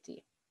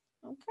society.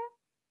 Okay.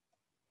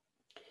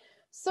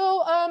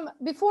 So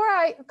before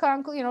I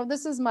conclude,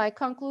 this is my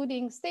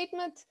concluding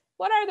statement.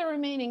 What are the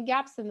remaining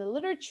gaps in the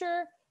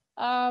literature?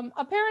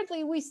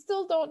 Apparently, we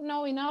still don't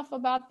know enough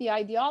about the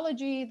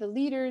ideology, the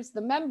leaders,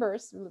 the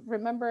members.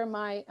 Remember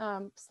my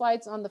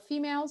slides on the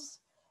females,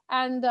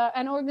 and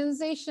an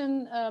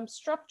organizational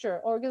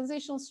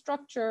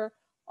structure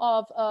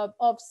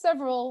of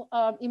several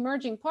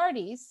emerging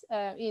parties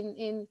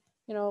in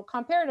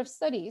comparative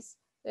studies.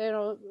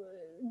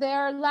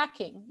 They're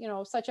lacking,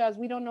 such as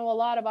we don't know a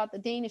lot about the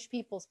Danish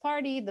People's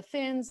Party, the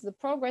Finns, the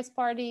Progress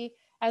Party,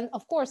 and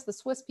of course the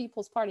Swiss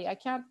People's Party. I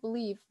can't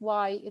believe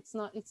why it's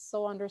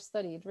so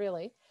understudied,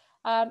 really.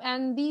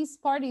 And these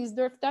parties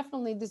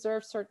definitely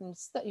deserve certain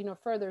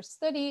further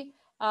study.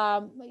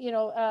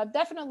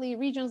 Definitely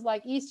regions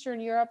like Eastern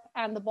Europe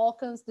and the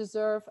Balkans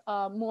deserve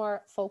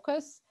more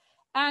focus.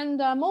 And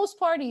most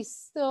parties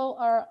still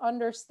are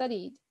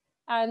understudied.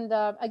 And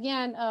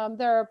again,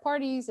 there are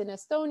parties in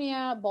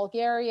Estonia,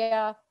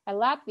 Bulgaria, and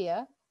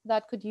Latvia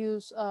that could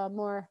use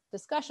more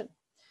discussion.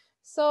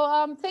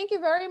 So thank you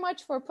very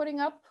much for putting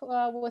up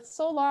with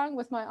so long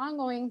with my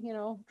ongoing,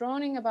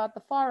 droning about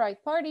the far right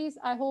parties.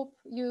 I hope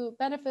you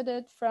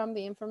benefited from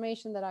the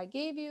information that I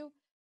gave you.